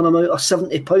Jota done him out of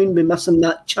 £70 by missing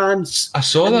that chance. I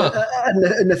saw that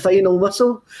in the final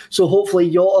whistle. So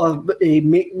hopefully Jota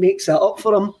makes that up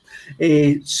for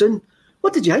him soon.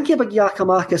 What did you think about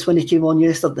Giacomakis when he came on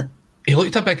yesterday? He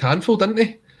looked a big handful, didn't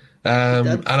he?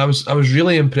 And I was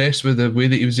really impressed with the way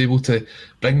that he was able to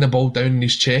bring the ball down in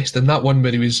his chest. And that one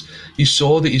where you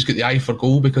saw that he's got the eye for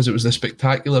goal because it was the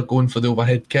spectacular going for the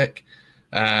overhead kick.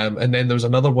 And then there was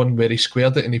another one where he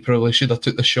squared it and he probably should have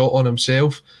took the shot on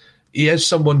himself. He is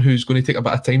someone who's going to take a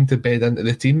bit of time to bed into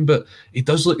the team, but he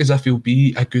does look as if he'll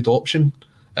be a good option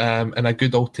and a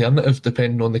good alternative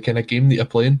depending on the kind of game that you're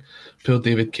playing. Poor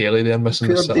David Kelly there missing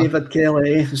the sitter. David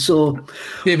Kelly. So,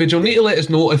 David, you'll need to let us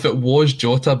know if it was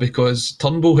Jota, because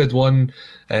Turnbull had one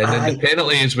and then the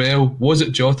penalty as well. Was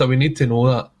it Jota? We need to know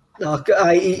that.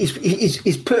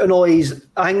 He's putting all his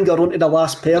anger onto the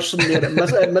last person there.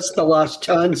 It missed the last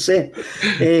chance. Here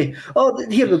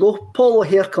we go. Paul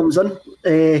O'Hare comes in.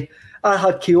 I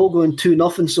had Kyogo in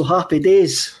 2-0, so happy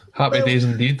days. Happy days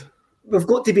indeed. We've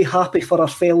got to be happy for our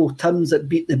fellow Tims that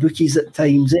beat the bookies at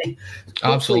times.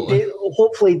 Absolutely.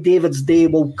 Hopefully David's day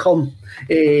will come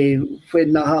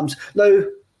when that happens. Now,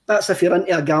 that's if you're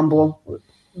into a gamble.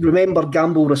 Remember,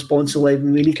 gamble responsibly.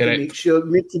 We need to make sure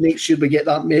we get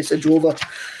that message over.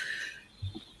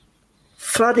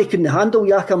 Friday couldn't handle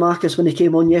Giakoumakis when he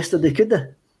came on yesterday, could they?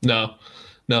 No.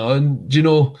 And do you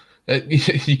know,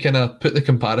 you kind of put the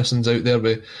comparisons out there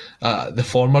with the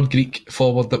former Greek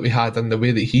forward that we had and the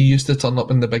way that he used to turn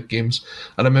up in the big games.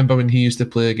 I remember when he used to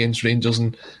play against Rangers,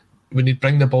 and when he'd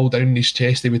bring the ball down in his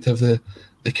chest, he would have the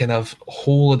kind of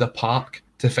whole of the park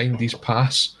to find his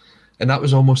pass. And that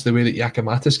was almost the way that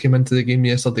Giakoumakis came into the game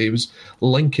yesterday. He was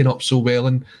linking up so well,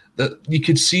 and that you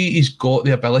could see he's got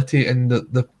the ability, and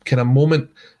the kind of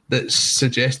moment that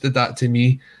suggested that to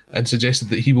me and suggested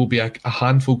that he will be a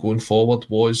handful going forward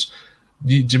was,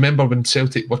 do you remember when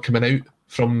Celtic were coming out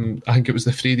from, I think it was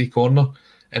the Frady corner,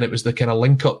 and it was the kind of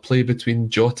link-up play between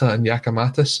Jota and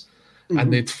Giakoumakis,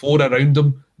 and they'd 4 around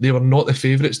them. They were not the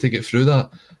favourites to get through that,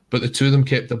 but the two of them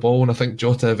kept the ball, and I think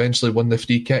Jota eventually won the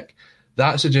free kick.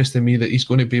 That suggests to me that he's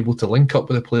going to be able to link up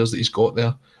with the players that he's got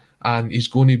there, and he's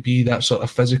going to be that sort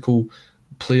of physical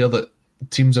player that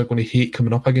teams are going to hate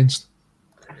coming up against.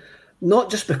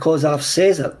 Not just because I've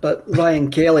said it, but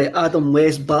Ryan Kelly, Adam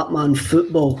West, Batman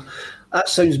football. That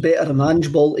sounds better than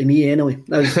Ange ball to me anyway.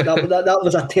 That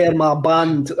was a term I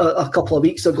banned a couple of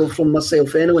weeks ago from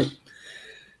myself anyway.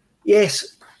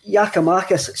 Yes,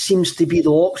 Giakoumakis seems to be the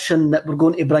option that we're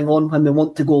going to bring on when we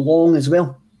want to go long as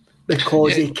well.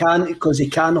 Because he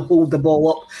can hold the ball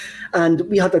up. And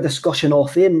we had a discussion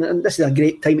off air, and this is a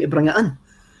great time to bring it in.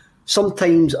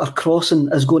 Sometimes our crossing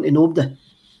is going to nobody.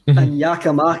 And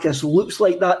Giakoumakis looks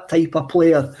like that type of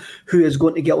player who is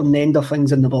going to get on the end of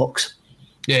things in the box.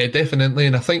 Yeah, definitely.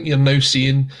 And I think you're now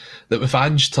seeing that with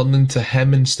Ange turning to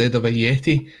him instead of a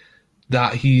Yeti,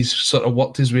 that he's sort of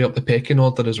worked his way up the pecking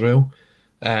order as well.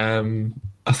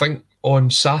 I think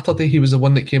on Saturday he was the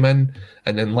one that came in,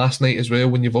 and then last night as well,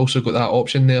 when you've also got that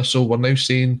option there. So we're now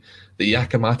saying that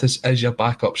Giakoumakis is your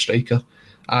backup striker,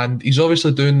 and he's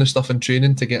obviously doing the stuff in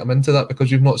training to get him into that,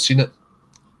 because we've not seen it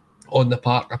on the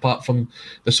park apart from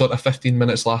the sort of 15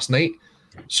 minutes last night.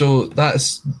 So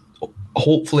that's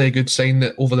hopefully a good sign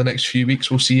that over the next few weeks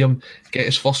we'll see him get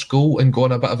his first goal and go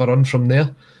on a bit of a run from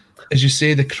there. As you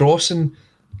say, the crossing,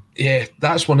 yeah,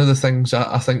 that's one of the things that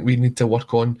I think we need to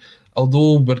work on.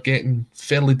 Although we're getting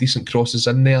fairly decent crosses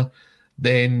in there,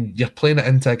 then you're playing it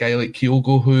into a guy like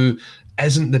Kyogo, who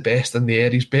isn't the best in the air.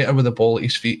 He's better with the ball at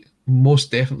his feet.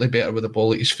 Most definitely better with the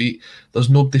ball at his feet. There's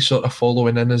nobody sort of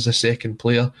following in as a second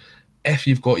player. If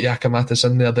you've got Giakoumakis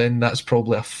in there, then that's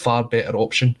probably a far better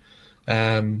option.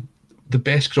 The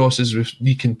best crosses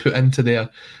you can put into there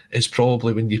is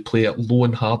probably when you play it low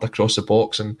and hard across the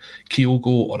box, and Kyogo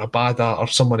or Abada or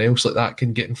someone else like that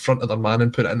can get in front of their man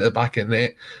and put it into the back of the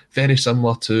net. Very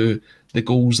similar to the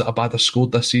goals that Abada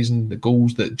scored this season, the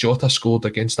goals that Jota scored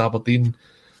against Aberdeen,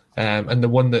 and the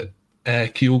one that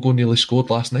Kyogo nearly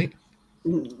scored last night.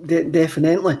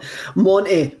 Definitely.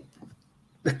 Monty,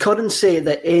 the currency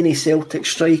that any Celtic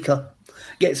striker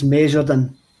gets measured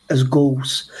in is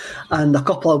goals. And a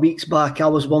couple of weeks back, I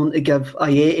was willing to give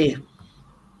Ayeti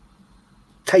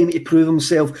time to prove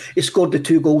himself. He scored the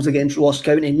 2 goals against Ross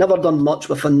County. Never done much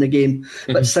within the game,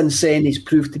 but since then he's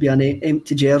proved to be an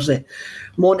empty jersey.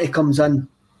 Monty comes in.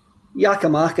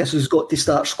 Giakoumakis has got to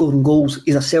start scoring goals.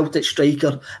 He's a Celtic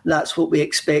striker. That's what we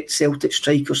expect Celtic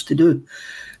strikers to do.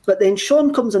 But then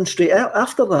Sean comes in straight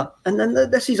after that. And then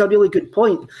this is a really good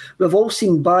point. We've all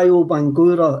seen Bayo,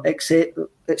 Bangura,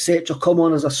 etc. come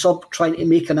on as a sub trying to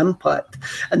make an impact.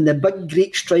 And the big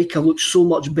Greek striker looks so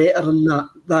much better in that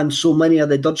than so many of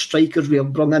the Dutch strikers we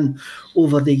have brought in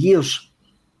over the years.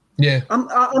 Yeah.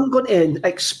 I'm going to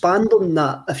expand on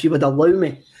that, if you would allow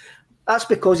me. That's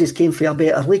because he's came for a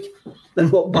better league than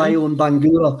what Bayo and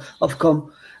Bangura have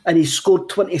come. And he's scored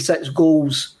 26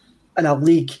 goals in a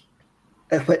league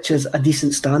which is a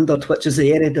decent standard, which is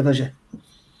the Eredivisie.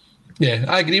 Yeah,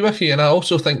 I agree with you, and I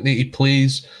also think that he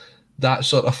plays that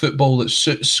sort of football that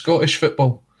suits Scottish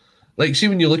football. Like, see,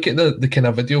 when you look at the kind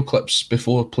of video clips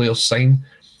before players sign,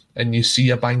 and you see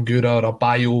a Bangura or a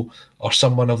Bayo or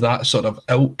someone of that sort of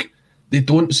ilk, they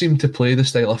don't seem to play the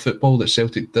style of football that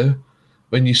Celtic do.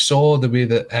 When you saw the way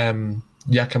that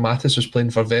Giakoumakis was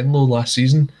playing for Venlo last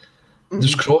season,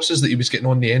 there's crosses that he was getting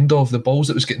on the end of, the balls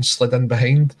that was getting slid in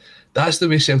behind. That's the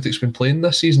way Celtic's been playing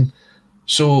this season.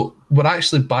 So we're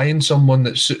actually buying someone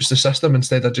that suits the system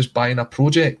instead of just buying a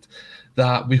project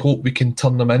that we hope we can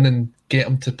turn them in and get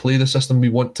them to play the system we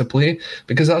want to play,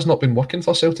 because that's not been working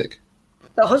for Celtic.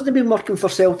 It hasn't been working for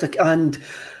Celtic, and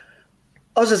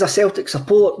us as a Celtic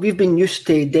support, we've been used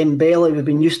to Dembele, we've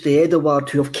been used to Edouard,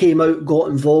 who have came out, got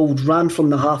involved, ran from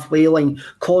the halfway line,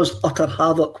 caused utter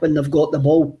havoc when they've got the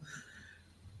ball.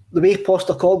 The way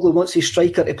Postecoglou wants his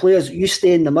striker to play is, you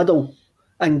stay in the middle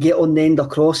and get on the end of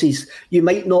crosses. You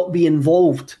might not be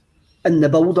involved in the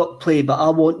build-up play, but I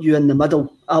want you in the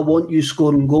middle. I want you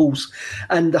scoring goals.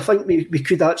 And I think we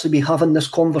could actually be having this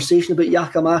conversation about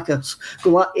Giakoumakis.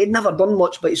 He'd never done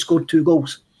much, but he scored 2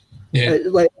 goals. Yeah.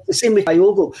 Like the same with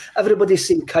Kyogo. Everybody's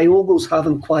saying Kyogo's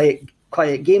having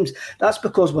quiet games. That's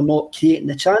because we're not creating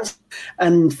the chance.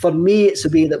 And for me, it's the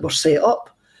way that we're set up.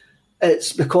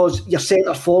 It's because your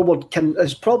centre forward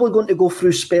is probably going to go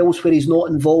through spells where he's not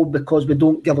involved because we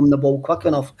don't give him the ball quick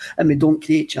enough and we don't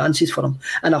create chances for him.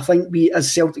 And I think we,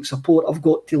 as Celtic support, have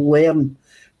got to learn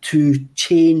to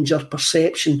change our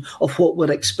perception of what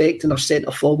we're expecting our centre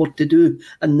forward to do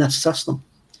in this system.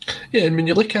 Yeah, and when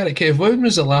you look at it, Kev, when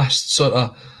was the last sort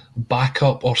of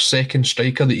backup or second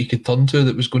striker that you could turn to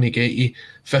that was going to get you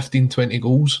 15, 20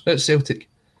 goals at Celtic?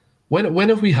 When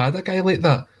have we had a guy like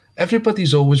that?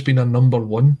 Everybody's always been a number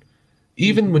one.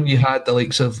 Even when you had the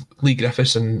likes of Lee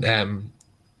Griffiths and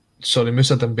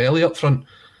Moussa Dembele up front,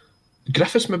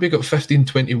 Griffiths maybe got 15,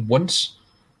 20 once.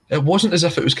 It wasn't as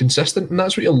if it was consistent, and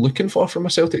that's what you're looking for from a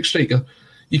Celtic striker.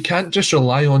 You can't just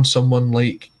rely on someone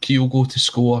like Kyogo to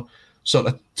score sort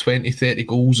of 20, 30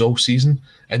 goals all season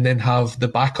and then have the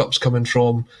backups coming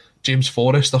from James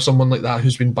Forrest or someone like that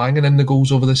who's been banging in the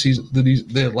goals over the season,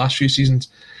 the last few seasons.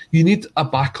 You need a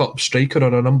backup striker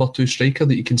or a number 2 striker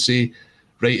that you can say,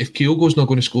 right, if Kyogo's not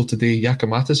going to score today,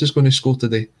 Giakoumakis is going to score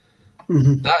today.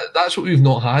 Mm-hmm. That's what we've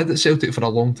not had at Celtic for a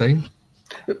long time.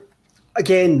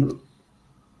 Again,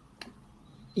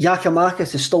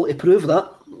 Giakoumakis is still to prove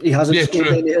that. He hasn't scored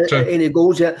any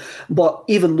goals yet. But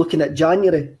even looking at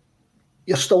January,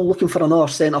 you're still looking for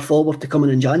another centre forward to come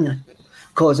in January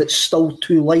because it's still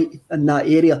too light in that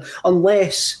area.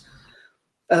 Unless,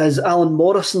 as Alan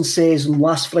Morrison says on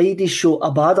last Friday's show,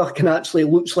 Abada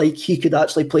looks like he could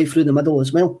actually play through the middle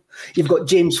as well. You've got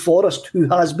James Forrest, who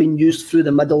has been used through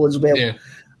the middle as well. Yeah.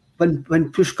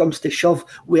 When push comes to shove,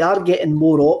 we are getting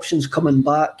more options coming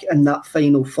back in that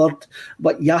final third.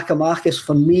 But Giakoumakis,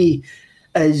 for me,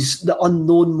 is the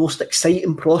unknown most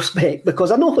exciting prospect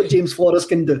because I know what James Forrest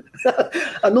can do.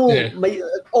 I know. Yeah.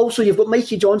 Also, you've got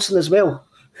Mikey Johnson as well.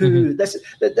 Who this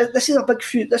is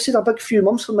a big few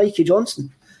months for Mikey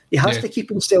Johnson. He has to keep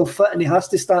himself fit and he has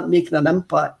to start making an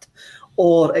impact,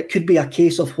 or it could be a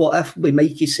case of what if with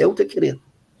Mikey's Celtic career.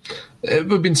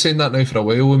 We've been saying that now for a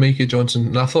while with Mikey Johnson,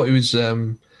 and I thought he was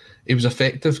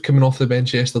effective coming off the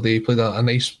bench yesterday. He played a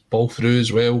nice ball through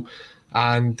as well,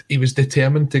 and he was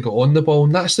determined to get on the ball.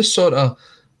 And that's the sort of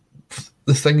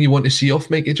the thing you want to see off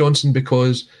Mikey Johnson,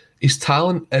 because his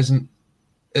talent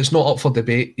it's not up for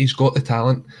debate. He's got the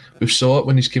talent. We saw it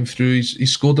when he's came through.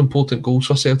 He's scored important goals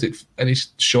for Celtic in his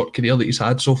short career that he's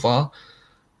had so far.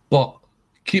 But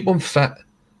keep him fit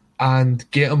and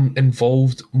get him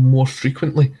involved more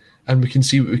frequently, and we can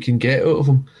see what we can get out of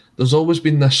him. There's always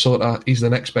been this sort of, he's the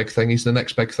next big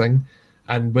thing,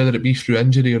 and whether it be through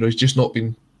injury or he's just not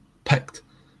been picked,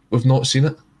 we've not seen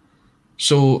it.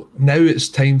 So now it's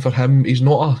time for him. He's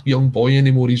not a young boy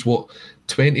anymore. He's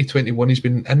 20, 21. He's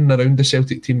been in and around the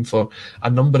Celtic team for a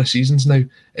number of seasons now.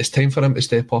 It's time for him to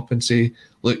step up and say,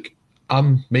 look,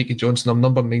 I'm Mikey Johnson, I'm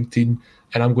number 19,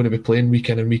 and I'm going to be playing week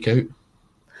in and week out.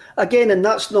 Again, and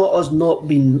that's not us not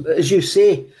being, as you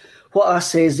say, what I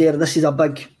says there, this is a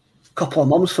big couple of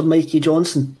months for Mikey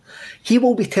Johnson. He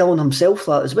will be telling himself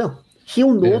that as well.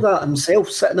 He'll know that himself,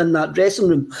 sitting in that dressing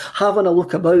room, having a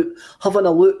look about, having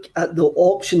a look at the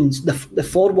options, the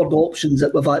forward options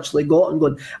that we've actually got, and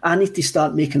going, I need to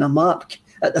start making a mark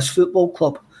at this football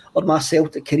club or my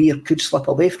Celtic career could slip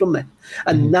away from me.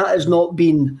 And that's not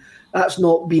been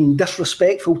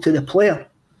disrespectful to the player.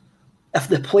 If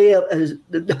the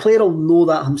player will know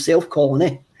that himself,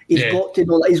 Colin, He's got to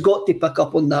know that. He's got to pick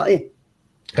up on that,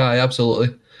 Aye,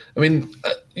 absolutely. I mean,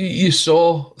 you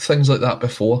saw things like that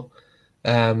before.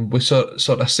 With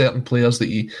sort of certain players that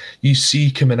you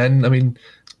see coming in. I mean,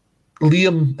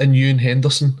 Liam and Ewan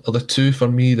Henderson are the two for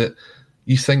me that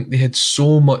you think they had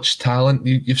so much talent.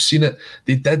 You've seen it.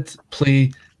 They did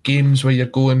play games where you're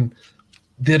going,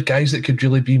 they're guys that could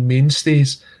really be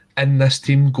mainstays in this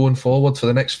team going forward for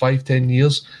the next 5-10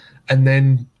 years. And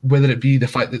then whether it be the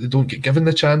fact that they don't get given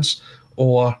the chance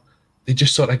or they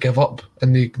just sort of give up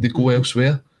and they go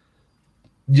elsewhere,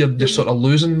 you're sort of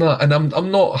losing that. And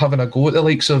I'm not having a go at the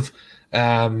likes of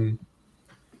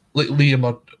like Liam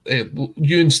or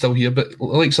Ewan's still here, but the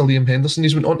likes of Liam Henderson,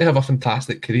 he's went on to have a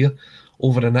fantastic career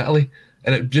over in Italy,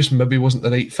 and it just maybe wasn't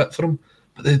the right fit for him.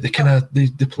 But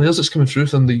the players that's coming through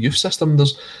from the youth system,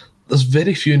 there's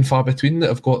very few and far between that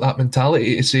have got that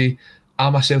mentality to say,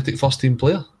 I'm a Celtic first team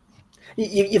player.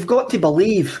 You've got to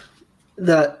believe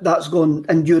that that's gone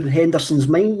in Ewan Henderson's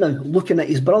mind now, looking at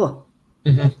his brother.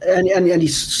 Mm-hmm. And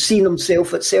he's seen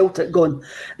himself at Celtic going,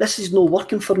 this is no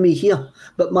working for me here,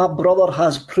 but my brother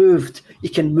has proved he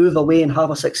can move away and have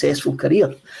a successful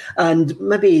career, and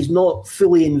maybe he's not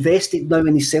fully invested now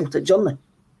in his Celtic journey.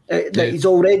 That he's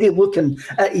already looking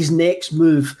at his next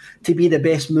move to be the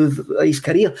best move of his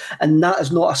career, and that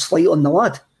is not a slight on the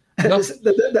lad. No,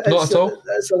 not at all.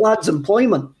 It's a lad's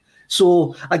employment.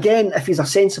 So, again, if he's a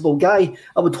sensible guy,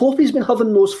 I would hope he's been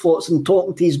having those thoughts and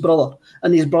talking to his brother,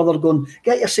 and his brother going,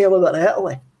 get yourself out of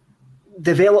Italy,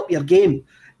 develop your game.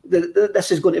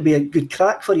 This is going to be a good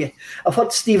crack for you. I've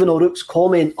heard Stephen O'Rourke's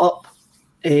comment up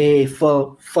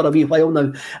for a wee while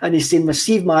now, and he's saying,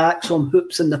 receive my ACSOM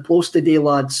hoops in the post today,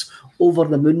 lads. Over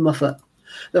the moon with it.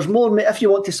 There's more. If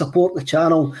you want to support the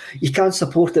channel, you can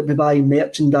support it by buying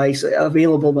merchandise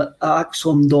available at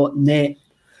axom.net.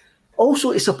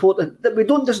 Also to support it, that we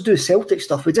don't just do Celtic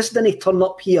stuff. We just didn't turn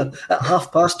up here at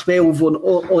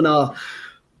 12:30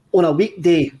 on a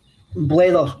weekday,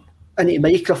 blether into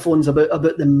microphones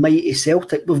about the mighty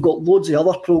Celtic. We've got loads of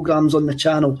other programmes on the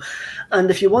channel,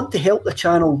 and if you want to help the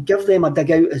channel, give them a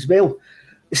dig out as well.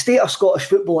 The State of Scottish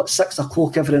Football at 6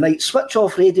 o'clock every night. Switch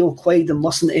off Radio Clyde and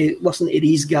listen to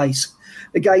these guys.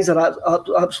 The guys are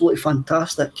absolutely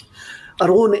fantastic. Our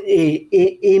own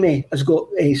Amy has got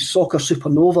a Soccer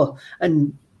Supernova,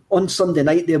 and on Sunday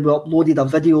night they uploaded a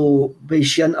video where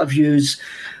she interviews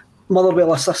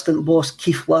Motherwell assistant boss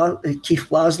Keith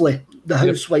Lasley, the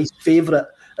housewife's favourite,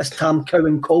 as Tam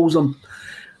Cowan calls him.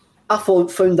 I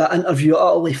found that interview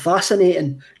utterly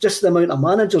fascinating. Just the amount of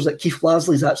managers that Keith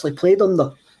Lasley's actually played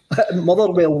under.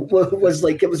 Motherwell was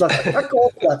like, it was a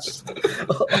tick-off list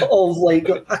of like,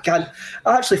 I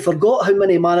actually forgot how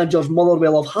many managers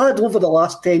Motherwell have had over the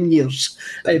last 10 years.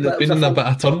 They've been in a bit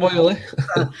of turmoil, eh?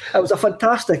 It was a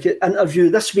fantastic interview.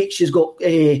 This week she's got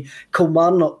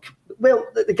Kilmarnock, well,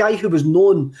 the guy who was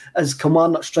known as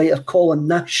Kilmarnock striker, Colin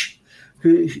Nish,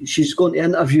 who she's going to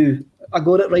interview. I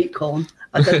got it right, Colin.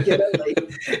 I did get it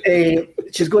right.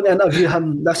 She's going to interview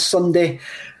him this Sunday.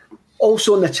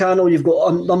 Also on the channel, you've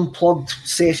got an unplugged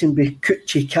session with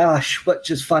Coochie Cash,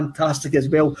 which is fantastic as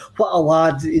well. What a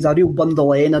lad. He's a real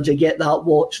bundle of energy. Get that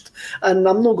watched. And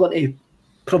I'm not going to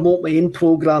promote my own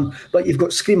programme, but you've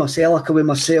got Scream of Celica with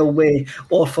myself,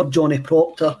 or for Johnny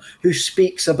Proctor, who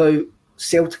speaks about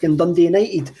Celtic and Dundee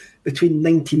United between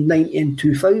 1990 and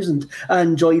 2000. I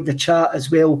enjoyed the chat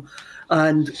as well.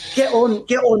 And get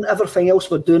on everything else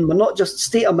we're doing. We're not just,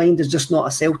 State of Mind is just not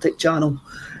a Celtic channel.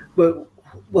 We're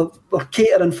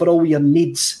catering for all your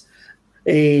needs.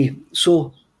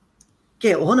 So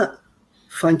get on it.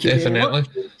 Thank you Definitely. very much.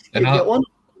 Get on.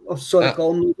 Oh, sorry,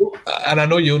 Colin. And I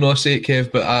know you'll not say it,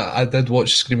 Kev, but I did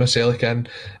watch Scream of Celica, and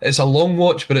it's a long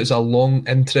watch, but it's a long,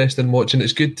 interesting watch, and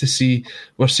it's good to see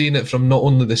we're seeing it from not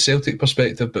only the Celtic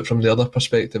perspective, but from the other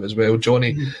perspective as well.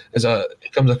 Johnny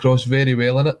comes across very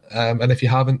well in it, and if you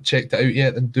haven't checked it out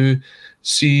yet, then do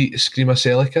see Scream of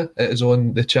Celica. It is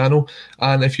on the channel,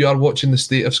 and if you are watching the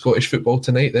State of Scottish Football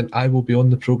tonight, then I will be on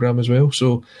the programme as well,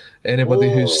 so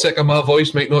anybody who's sick of my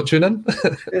voice might not tune in.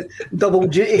 Double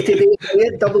duty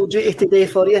today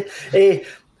for you.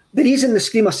 The reason the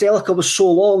Scream of Celica was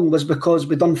so long was because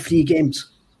we done 3 games,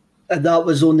 and that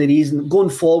was the only reason. Going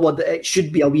forward, it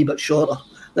should be a wee bit shorter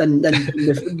than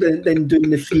doing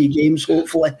the 3 games,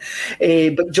 hopefully.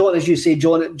 But John, as you say,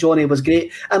 Johnny was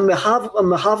great, and we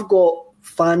have got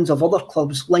fans of other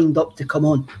clubs lined up to come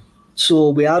on. So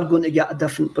we are going to get a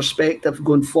different perspective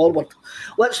going forward.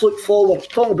 Let's look forward,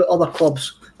 talking about other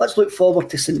clubs, let's look forward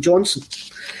to St Johnstone.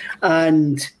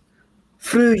 And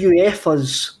through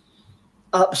UEFA's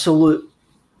absolute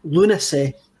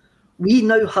lunacy, we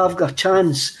now have got a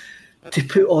chance to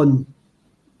put on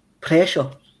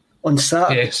pressure on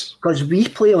Saturday. Yes. Because we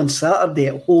play on Saturday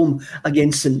at home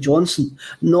against St Johnstone,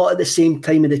 not at the same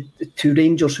time of the two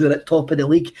Rangers who are at top of the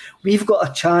league. We've got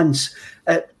a chance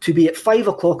to be at 5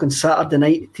 o'clock on Saturday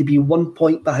night to be 1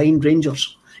 point behind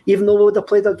Rangers, even though we would have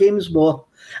played our games more.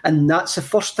 And that's the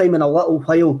first time in a little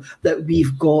while that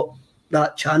we've got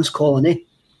that chance, Colin, eh?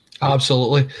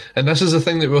 Absolutely. And this is the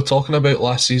thing that we were talking about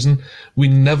last season. We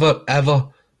never, ever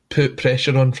put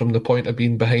pressure on from the point of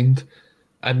being behind.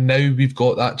 And now we've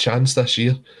got that chance this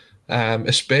year,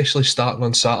 especially starting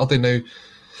on Saturday. Now,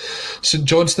 St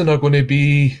Johnstone are going to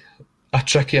be a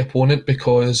tricky opponent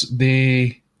because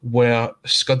they were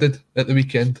scudded at the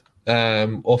weekend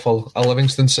off a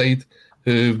Livingston side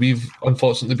who we've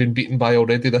unfortunately been beaten by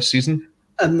already this season.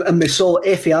 And we saw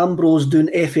Effie Ambrose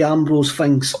doing Effie Ambrose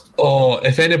things. Oh,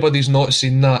 if anybody's not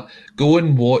seen that, go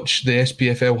and watch the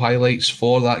SPFL highlights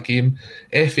for that game.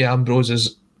 Effie Ambrose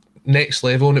is next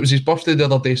level, and it was his birthday the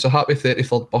other day, so happy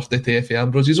 33rd birthday to Effie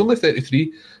Ambrose. He's only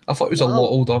 33. I thought he was a lot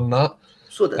older than that.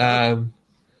 So did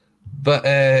but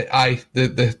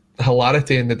the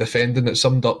hilarity in the defending that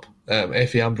summed up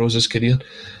Effie Ambrose's career.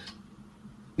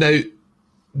 Now,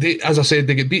 as I said,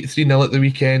 they get beat 3-0 at the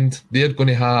weekend. They're going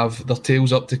to have their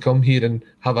tails up to come here and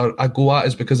have a go at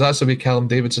us, because that's the way Callum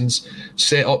Davidson's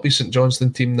set up his St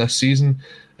Johnstone team this season.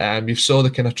 You saw the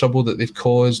kind of trouble that they've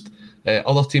caused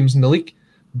other teams in the league.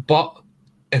 But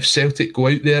if Celtic go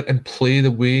out there and play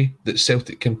the way that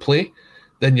Celtic can play,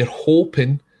 then you're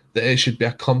hoping that it should be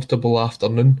a comfortable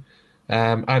afternoon.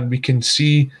 And we can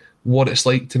see what it's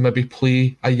like to maybe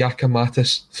play a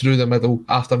Giakoumakis through the middle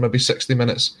after maybe 60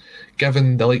 minutes,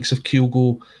 giving the likes of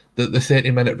Kyogo the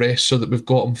 30-minute rest so that we've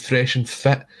got him fresh and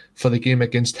fit for the game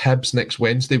against Hibs next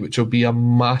Wednesday, which will be a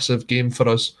massive game for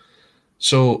us.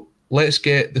 So let's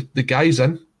get the guys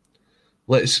in.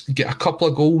 Let's get a couple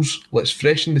of goals. Let's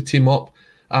freshen the team up.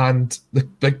 And the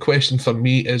big question for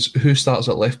me is who starts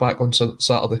at left back on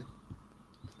Saturday?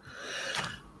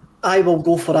 I will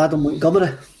go for Adam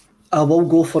Montgomery. I will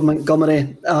go for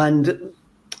Montgomery, and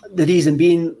the reason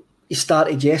being he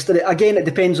started yesterday. Again, it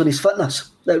depends on his fitness.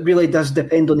 It really does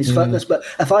depend on his fitness. But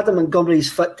if Adam Montgomery is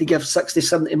fit to give 60,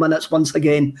 70 minutes once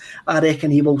again, I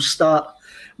reckon he will start.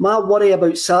 My worry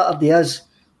about Saturday is,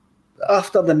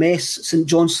 after the mess St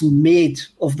Johnstone made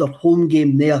of their home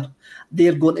game there,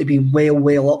 they're going to be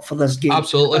well up for this game.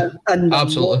 Absolutely.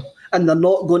 Absolutely. They're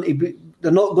not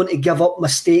going to give up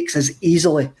mistakes as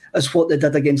easily as what they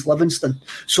did against Livingston.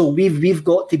 So we've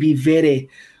got to be very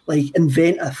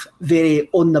inventive, very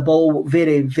on the ball,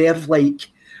 very Verve-like.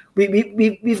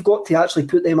 We've got to actually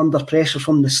put them under pressure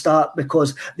from the start,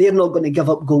 because they're not going to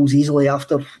give up goals easily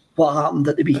after what happened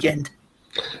at the weekend.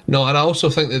 No, and I also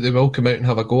think that they will come out and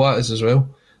have a go at us as well.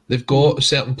 They've got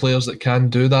certain players that can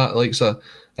do that, like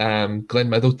Glenn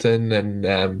Middleton,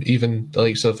 and even the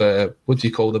likes of what do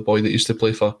you call the boy that used to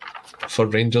play for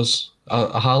Rangers,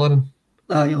 Halloran.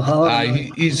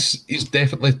 He's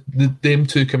definitely them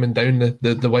two coming down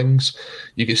the wings.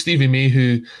 You get Stevie May,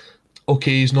 who,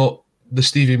 okay, he's not the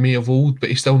Stevie May of old, but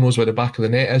he still knows where the back of the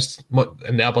net is,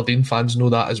 and the Aberdeen fans know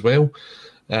that as well.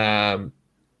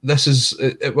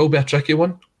 It will be a tricky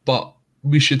one, but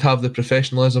we should have the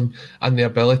professionalism and the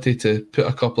ability to put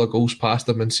a couple of goals past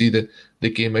them and see the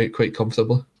game out quite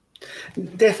comfortably.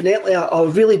 Definitely. I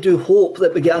really do hope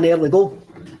that we get an early goal.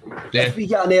 Yeah. If we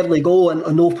get an early goal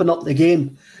and open up the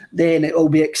game, then it will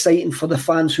be exciting for the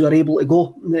fans who are able to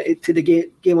go to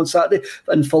the game on Saturday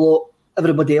and follow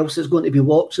everybody else that's going to be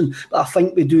watching. But I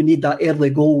think we do need that early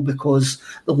goal, because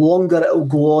the longer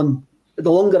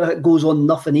it goes on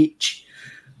nothing each,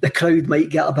 the crowd might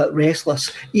get a bit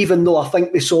restless. Even though I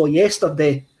think we saw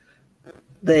yesterday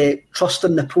the trust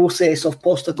in the process of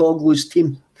Postecoglou's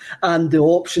team and the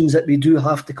options that we do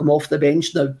have to come off the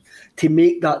bench now to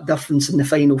make that difference in the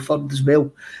final third as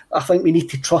well. I think we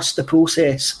need to trust the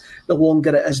process. The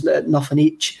longer it is at nothing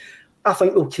each, I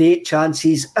think we'll create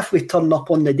chances. If we turn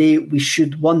up on the day, we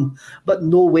should win. But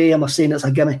no way am I saying it's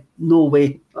a gimme. No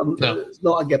way. No. It's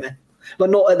not a gimme. We're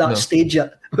not at that stage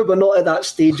yet. We're not at that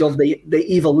stage of the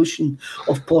evolution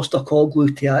of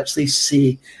Postecoglou to actually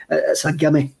say it's a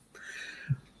gimme.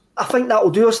 I think that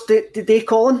will do us today,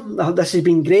 Colin. This has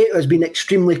been great. It's been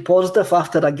extremely positive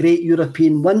after a great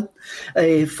European win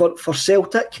for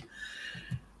Celtic.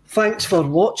 Thanks for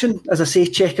watching. As I say,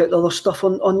 check out the other stuff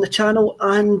on the channel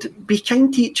and be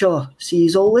kind to each other. See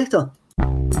you all later.